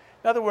side?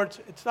 In other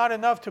words, it's not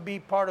enough to be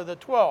part of the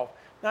 12.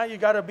 Now you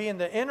got to be in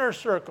the inner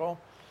circle.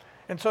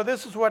 And so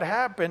this is what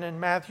happened in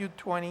Matthew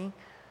 20,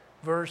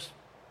 verse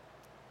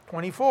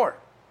 24.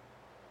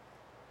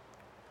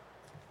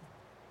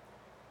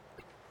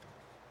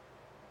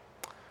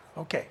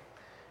 Okay.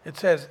 It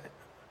says,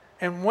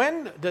 and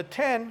when the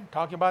 10,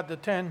 talking about the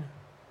 10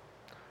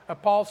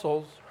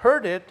 apostles,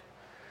 heard it,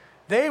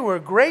 they were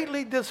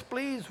greatly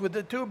displeased with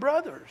the two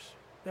brothers.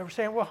 They were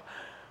saying, well,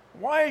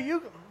 why are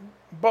you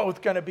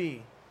both going to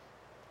be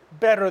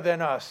better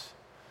than us?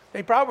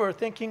 They probably were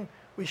thinking,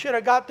 we should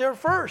have got there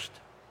first.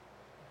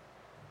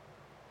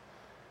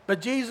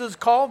 But Jesus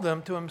called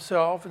them to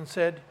himself and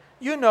said,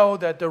 you know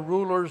that the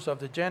rulers of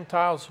the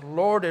Gentiles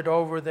lord it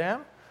over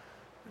them.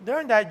 They're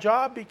in that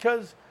job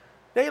because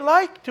they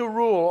like to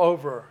rule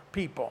over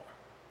people.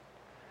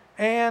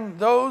 And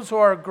those who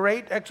are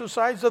great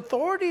exercise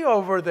authority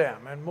over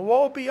them. And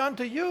woe be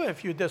unto you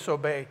if you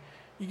disobey.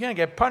 You're going to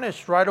get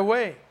punished right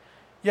away.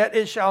 Yet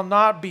it shall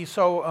not be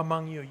so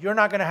among you. You're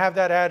not going to have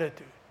that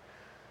attitude.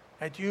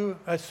 That you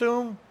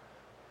assume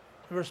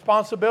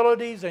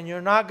responsibilities and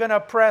you're not going to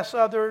oppress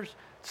others.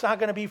 It's not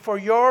going to be for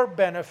your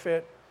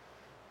benefit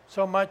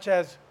so much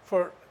as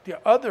for the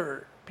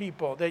other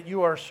people that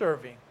you are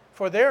serving,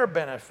 for their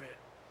benefit.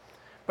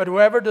 But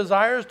whoever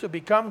desires to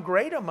become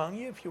great among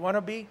you, if you want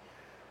to be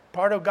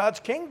part of God's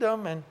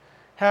kingdom and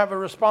have a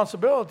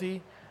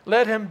responsibility,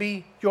 let him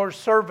be your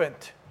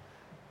servant.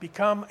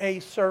 Become a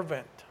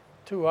servant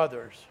to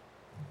others.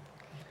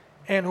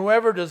 And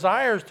whoever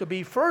desires to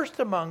be first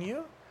among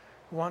you,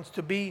 wants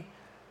to be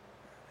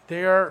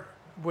there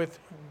with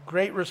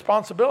great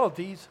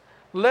responsibilities,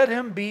 let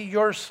him be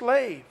your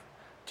slave,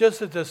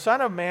 just as the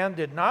Son of Man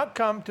did not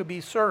come to be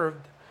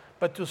served,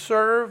 but to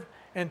serve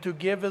and to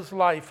give his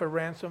life a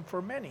ransom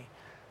for many.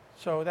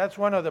 So that's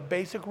one of the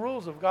basic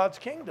rules of God's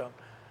kingdom.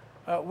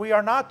 We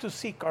are not to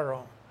seek our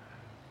own.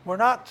 We're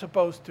not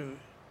supposed to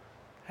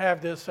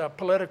have this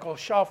political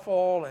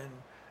shuffle and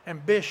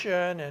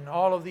ambition and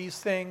all of these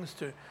things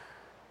to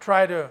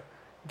try to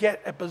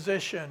get a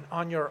position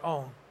on your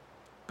own.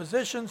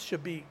 Positions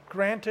should be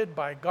granted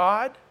by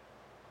God.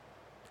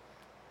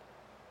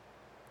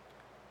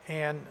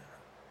 And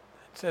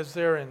it says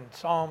there in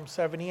Psalm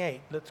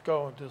 78. Let's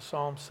go to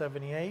Psalm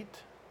 78.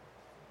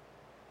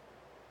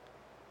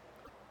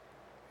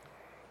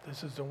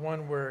 This is the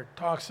one where it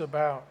talks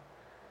about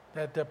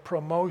that the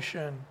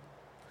promotion.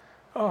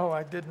 Oh,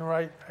 I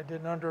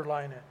didn't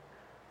underline it.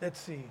 Let's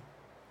see.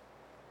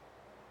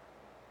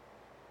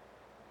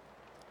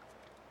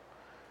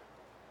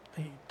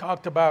 He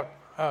talked about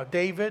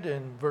David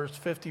in verse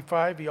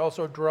 55. He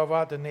also drove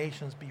out the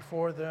nations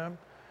before them,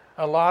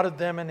 allotted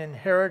them an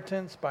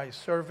inheritance by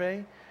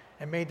survey,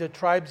 and made the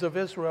tribes of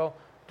Israel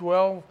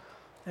dwell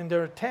in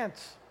their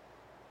tents.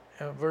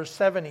 Verse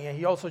 70, and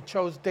he also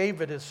chose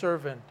David his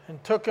servant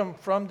and took him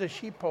from the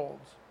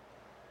sheepfolds.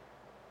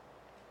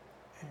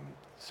 And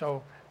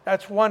so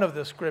that's one of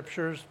the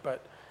scriptures,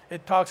 but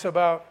it talks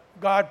about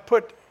God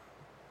put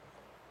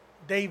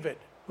David,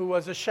 who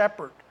was a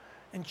shepherd,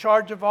 in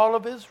charge of all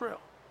of Israel.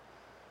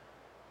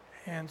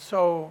 And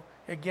so,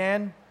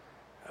 again,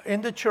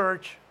 in the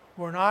church,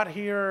 we're not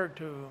here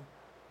to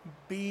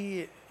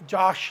be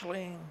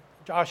joshing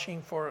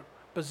for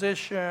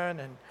position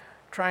and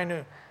trying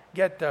to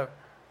get the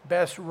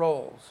best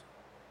roles.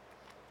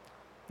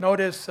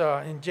 Notice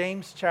in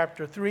James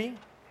chapter 3,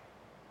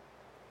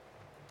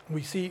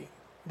 we see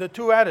the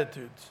two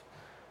attitudes.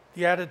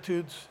 The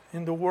attitudes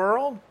in the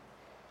world,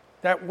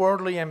 that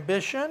worldly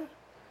ambition,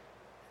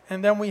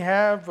 and then we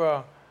have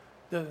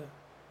the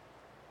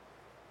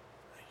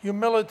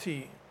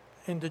humility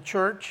in the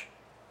church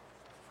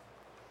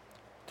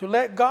to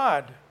let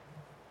God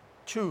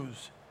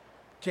choose.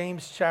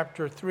 James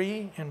chapter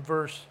 3 and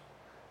verse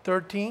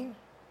 13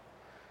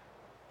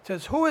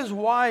 says, who is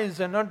wise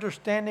and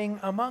understanding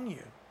among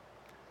you?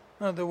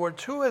 In other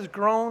words, who has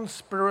grown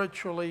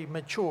spiritually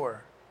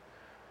mature?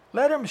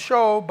 Let him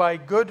show by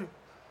good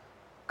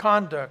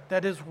conduct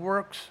that his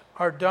works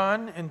are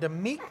done in the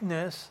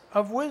meekness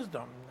of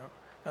wisdom.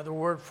 Another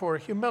word for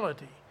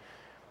humility.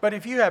 But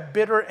if you have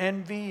bitter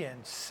envy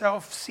and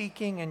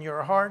self-seeking in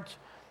your hearts,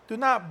 do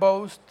not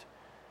boast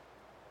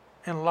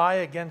and lie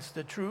against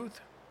the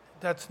truth.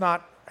 That's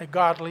not a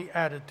godly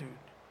attitude.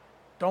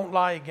 Don't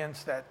lie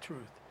against that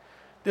truth.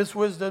 This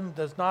wisdom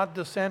does not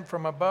descend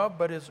from above,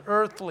 but is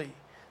earthly,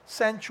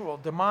 sensual,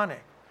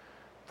 demonic.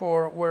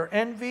 For where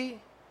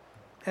envy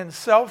and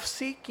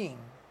self-seeking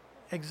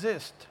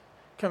exist,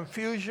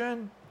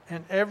 confusion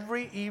and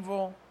every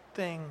evil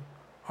thing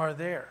are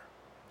there.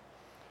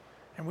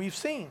 And we've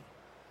seen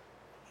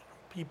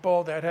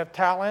people that have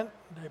talent,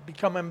 they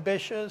become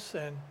ambitious,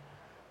 and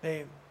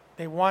they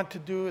want to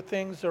do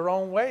things their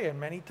own way, and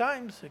many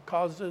times it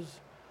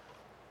causes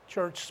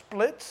church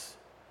splits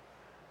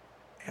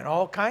and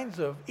all kinds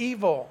of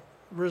evil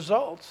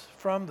results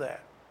from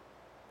that.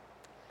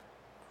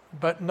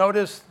 But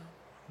notice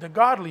the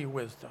godly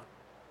wisdom.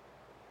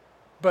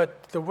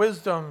 But the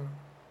wisdom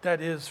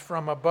that is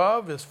from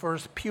above is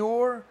first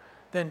pure,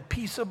 then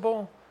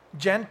peaceable,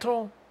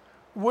 gentle,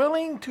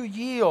 willing to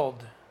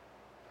yield,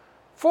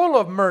 full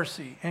of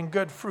mercy and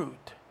good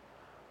fruit,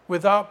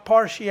 without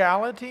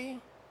partiality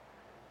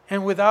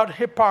and without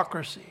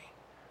hypocrisy.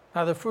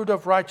 Now the fruit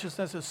of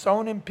righteousness is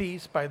sown in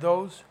peace by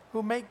those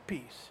who make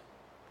peace.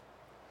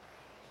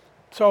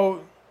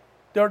 So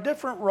there are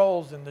different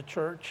roles in the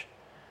church,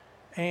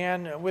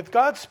 and with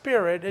God's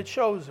Spirit, it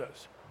shows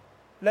us.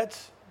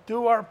 Let's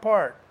do our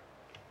part.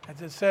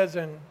 As it says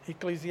in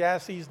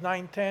Ecclesiastes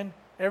 9:10,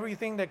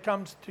 everything that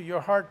comes to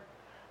your heart,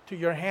 to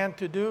your hand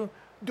to do,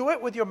 do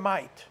it with your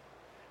might.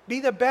 Be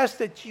the best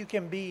that you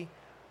can be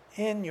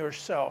in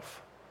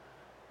yourself,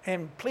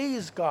 and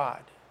please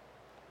God.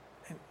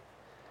 And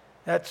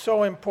that's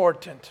so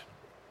important.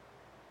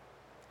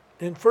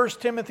 In 1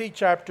 Timothy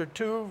chapter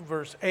 2,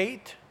 verse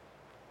 8,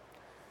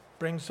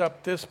 brings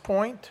up this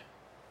point.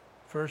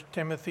 1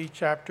 Timothy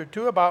chapter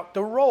 2, about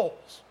the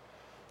roles.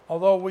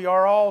 Although we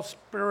are all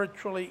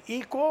spiritually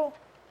equal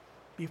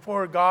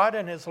before God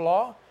and His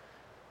law,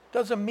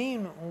 doesn't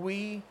mean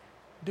we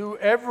do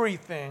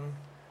everything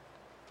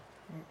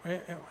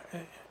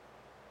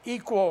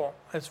equal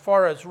as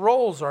far as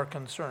roles are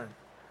concerned.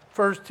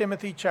 1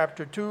 Timothy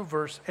chapter 2,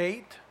 verse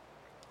 8.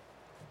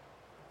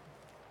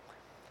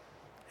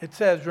 It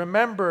says,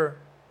 remember,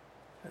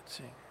 let's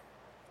see.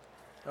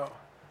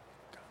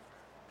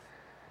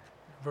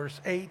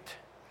 Verse 8.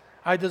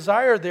 I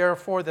desire,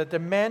 therefore, that the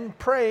men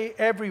pray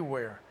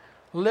everywhere,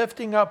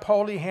 lifting up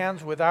holy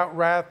hands without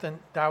wrath and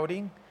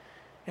doubting.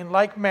 In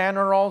like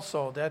manner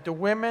also, that the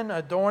women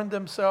adorn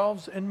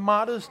themselves in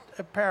modest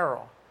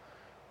apparel,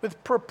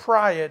 with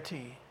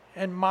propriety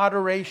and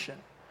moderation,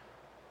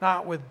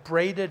 not with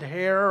braided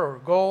hair or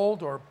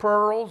gold or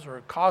pearls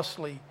or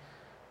costly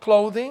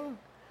clothing.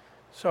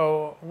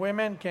 So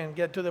women can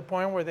get to the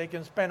point where they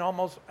can spend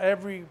almost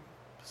every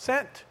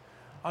cent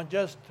on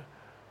just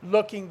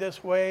looking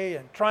this way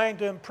and trying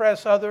to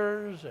impress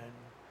others and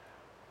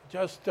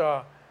just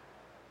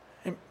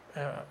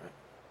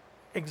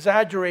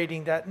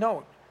exaggerating that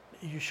note.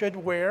 You should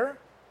wear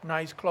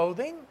nice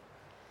clothing.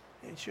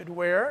 You should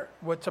wear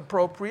what's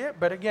appropriate.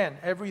 But again,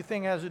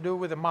 everything has to do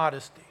with the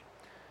modesty.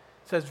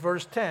 It says,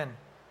 verse 10,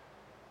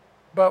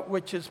 but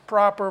which is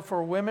proper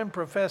for women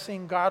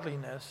professing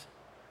godliness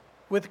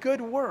with good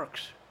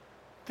works,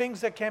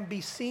 things that can be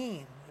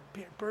seen, a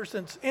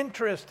person's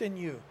interest in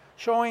you,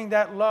 showing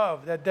that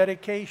love, that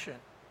dedication.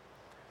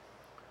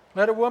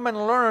 Let a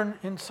woman learn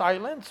in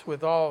silence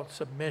with all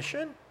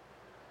submission.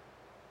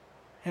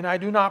 And I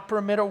do not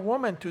permit a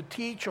woman to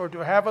teach or to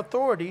have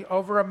authority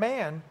over a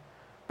man,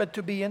 but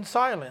to be in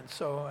silence.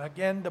 So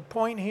again, the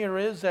point here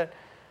is that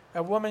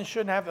a woman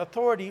shouldn't have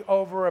authority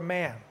over a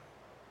man.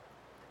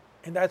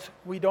 And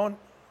we don't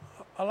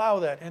allow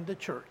that in the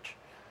church,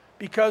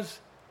 because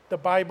the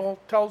Bible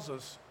tells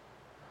us.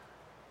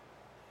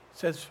 It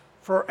says,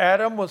 for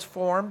Adam was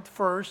formed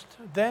first,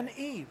 then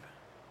Eve.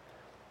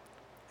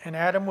 And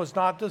Adam was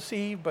not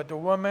deceived, but the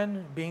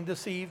woman, being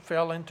deceived,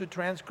 fell into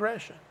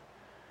transgression.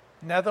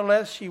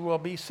 Nevertheless, she will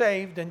be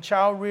saved in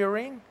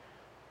child-rearing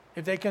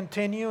if they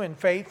continue in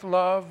faith,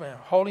 love, and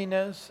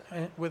holiness,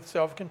 and with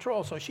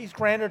self-control. So she's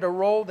granted a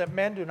role that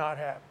men do not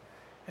have,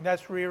 and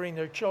that's rearing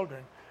their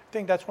children. I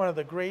think that's one of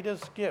the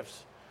greatest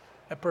gifts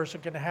a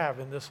person can have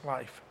in this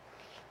life.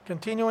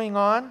 Continuing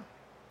on,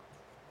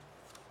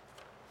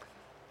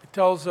 it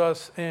tells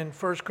us in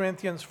 1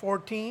 Corinthians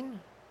 14,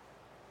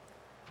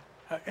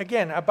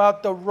 again,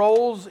 about the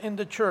roles in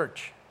the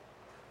church.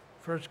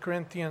 1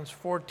 Corinthians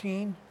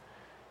 14,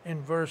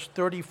 in verse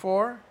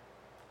 34,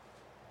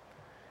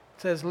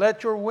 it says,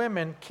 let your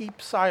women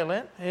keep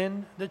silent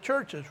in the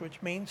churches,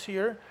 which means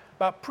here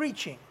about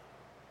preaching.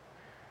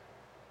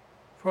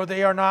 For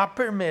they are not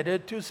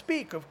permitted to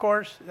speak. Of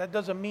course, that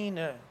doesn't mean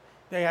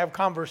they have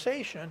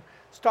conversation.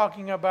 It's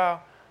talking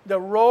about the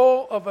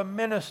role of a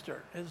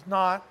minister is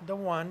not the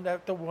one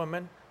that the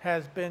woman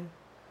has been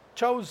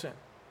chosen.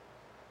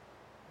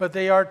 But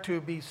they are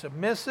to be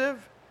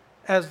submissive,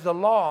 as the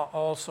law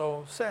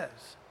also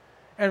says.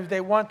 And if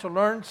they want to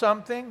learn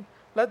something,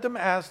 let them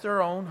ask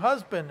their own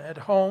husband at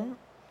home,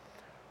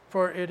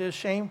 for it is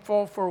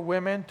shameful for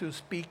women to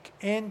speak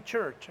in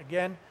church.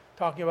 Again,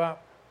 talking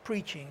about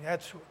preaching.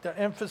 That's the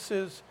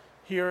emphasis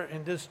here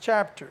in this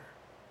chapter.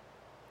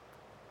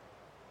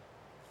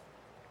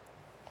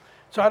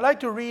 So I'd like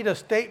to read a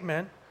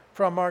statement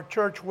from our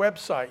church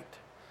website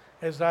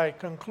as I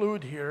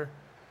conclude here.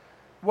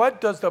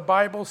 What does the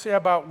Bible say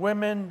about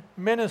women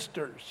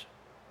ministers?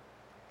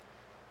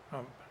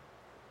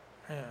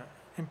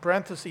 In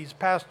parentheses,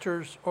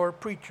 pastors or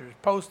preachers,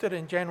 posted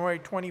in January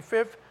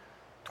 25th,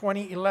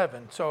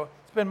 2011. So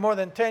it's been more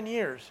than 10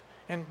 years.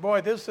 And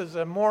boy, this is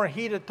a more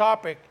heated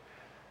topic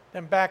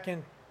than back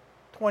in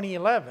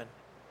 2011. It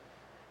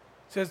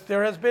says,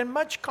 there has been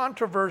much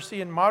controversy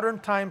in modern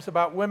times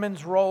about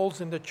women's roles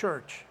in the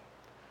church.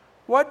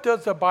 What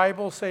does the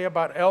Bible say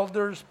about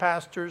elders,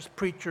 pastors,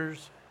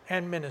 preachers,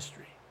 and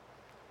ministry?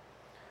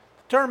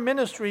 The term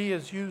ministry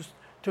is used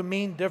to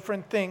mean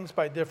different things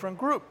by different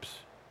groups.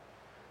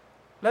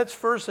 Let's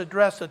first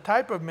address the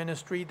type of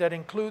ministry that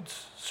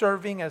includes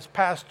serving as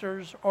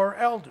pastors or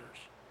elders.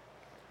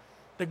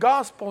 The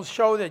Gospels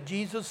show that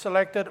Jesus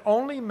selected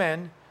only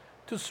men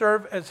to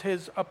serve as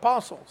his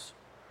apostles.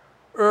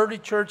 Early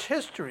church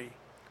history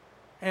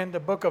and the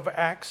book of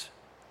Acts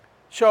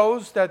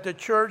shows that the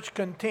church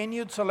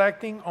continued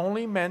selecting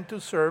only men to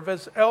serve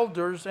as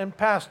elders and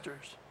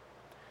pastors.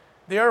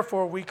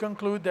 Therefore, we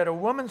conclude that a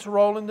woman's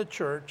role in the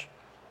church,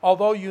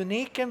 although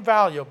unique and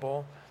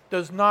valuable,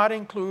 does not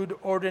include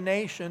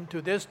ordination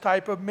to this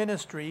type of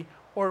ministry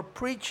or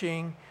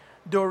preaching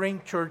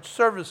during church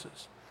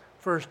services.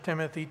 1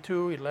 Timothy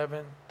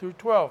 2:11 through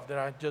 12 that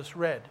I just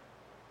read.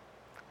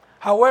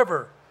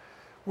 However,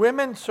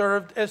 women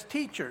served as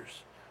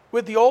teachers,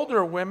 with the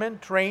older women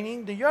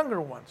training the younger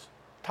ones.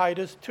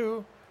 Titus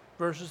 2,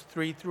 verses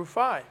 3 through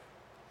 5.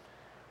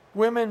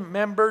 Women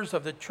members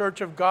of the Church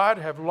of God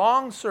have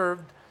long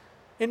served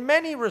in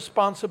many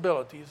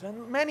responsibilities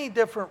and many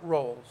different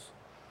roles,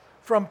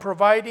 from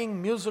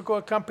providing musical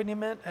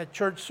accompaniment at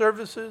church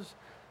services,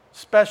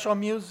 special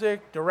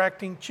music,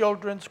 directing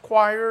children's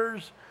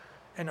choirs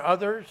and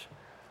others,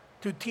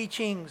 to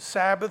teaching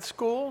Sabbath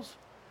schools,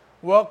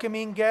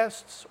 welcoming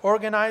guests,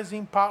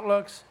 organizing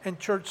potlucks and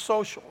church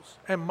socials,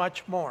 and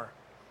much more.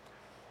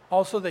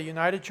 Also, the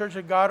United Church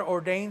of God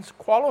ordains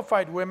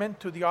qualified women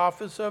to the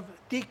office of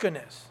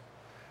deaconess.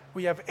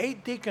 We have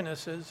 8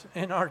 deaconesses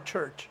in our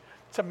church.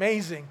 It's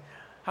amazing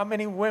how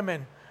many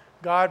women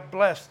God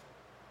blessed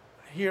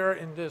here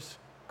in this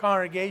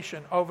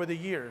congregation over the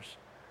years,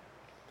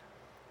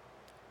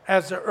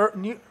 as the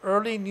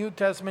early New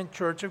Testament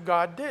Church of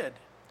God did.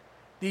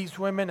 These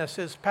women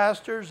assist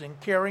pastors in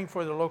caring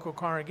for the local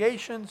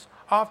congregations,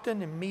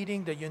 often in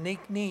meeting the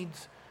unique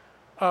needs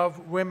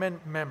of women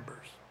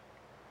members.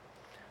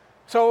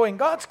 So in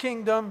God's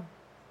kingdom,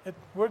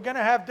 we're going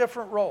to have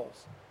different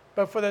roles.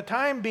 But for the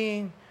time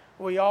being,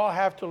 we all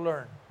have to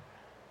learn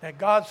that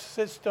God's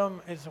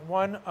system is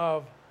one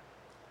of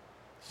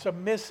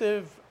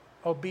submissive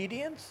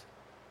obedience.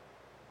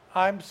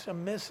 I'm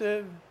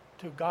submissive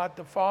to God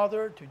the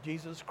Father, to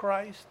Jesus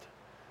Christ,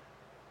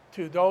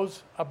 to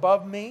those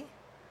above me.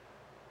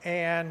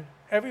 And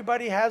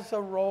everybody has a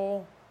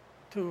role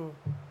to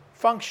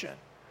function.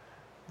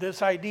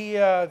 This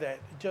idea that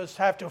you just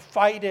have to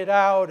fight it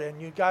out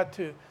and you got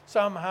to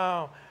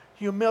somehow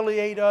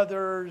humiliate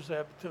others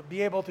to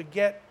be able to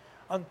get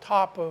on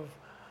top of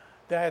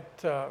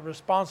that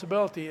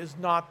responsibility is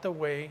not the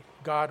way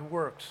God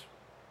works.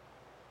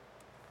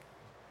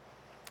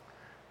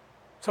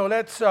 So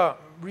let's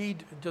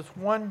read just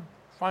one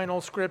final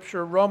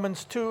scripture,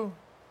 Romans 2,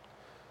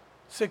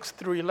 6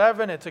 through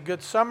 11. It's a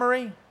good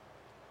summary.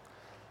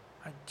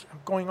 I'm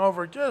going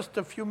over just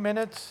a few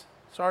minutes.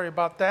 Sorry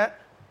about that.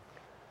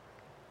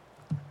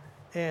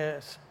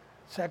 Yes,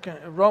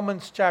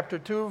 Romans chapter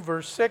 2,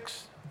 verse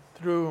 6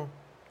 through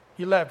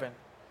 11.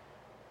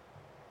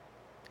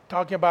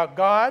 Talking about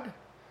God,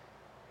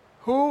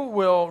 who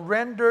will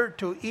render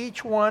to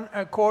each one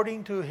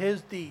according to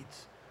his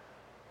deeds.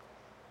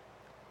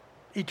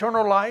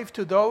 Eternal life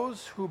to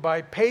those who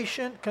by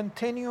patient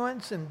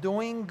continuance in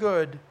doing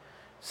good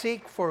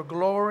seek for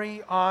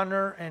glory,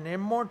 honor, and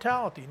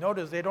immortality.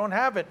 Notice they don't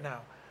have it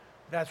now.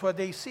 That's what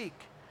they seek.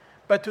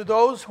 But to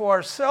those who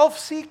are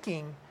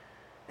self-seeking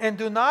and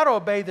do not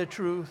obey the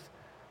truth,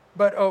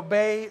 but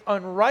obey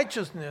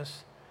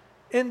unrighteousness,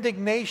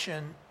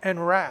 indignation,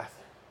 and wrath,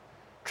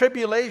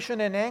 tribulation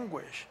and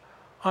anguish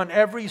on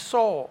every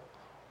soul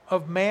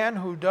of man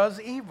who does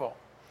evil,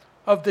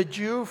 of the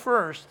Jew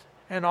first,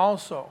 and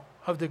also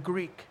of the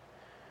Greek.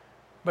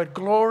 But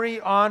glory,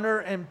 honor,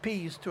 and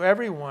peace to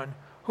everyone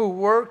who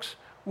works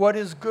what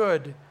is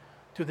good,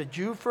 to the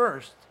Jew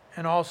first,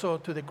 and also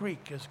to the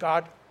Greek, as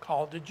God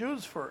called the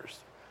Jews first.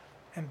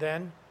 And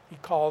then he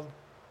called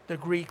the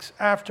Greeks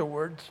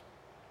afterwards.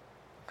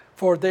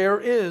 For there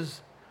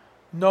is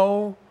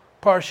no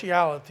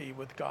partiality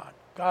with God.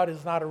 God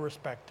is not a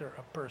respecter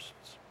of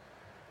persons.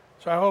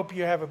 So I hope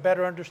you have a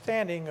better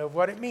understanding of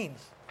what it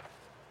means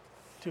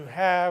to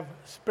have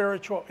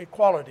spiritual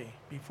equality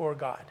before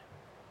God.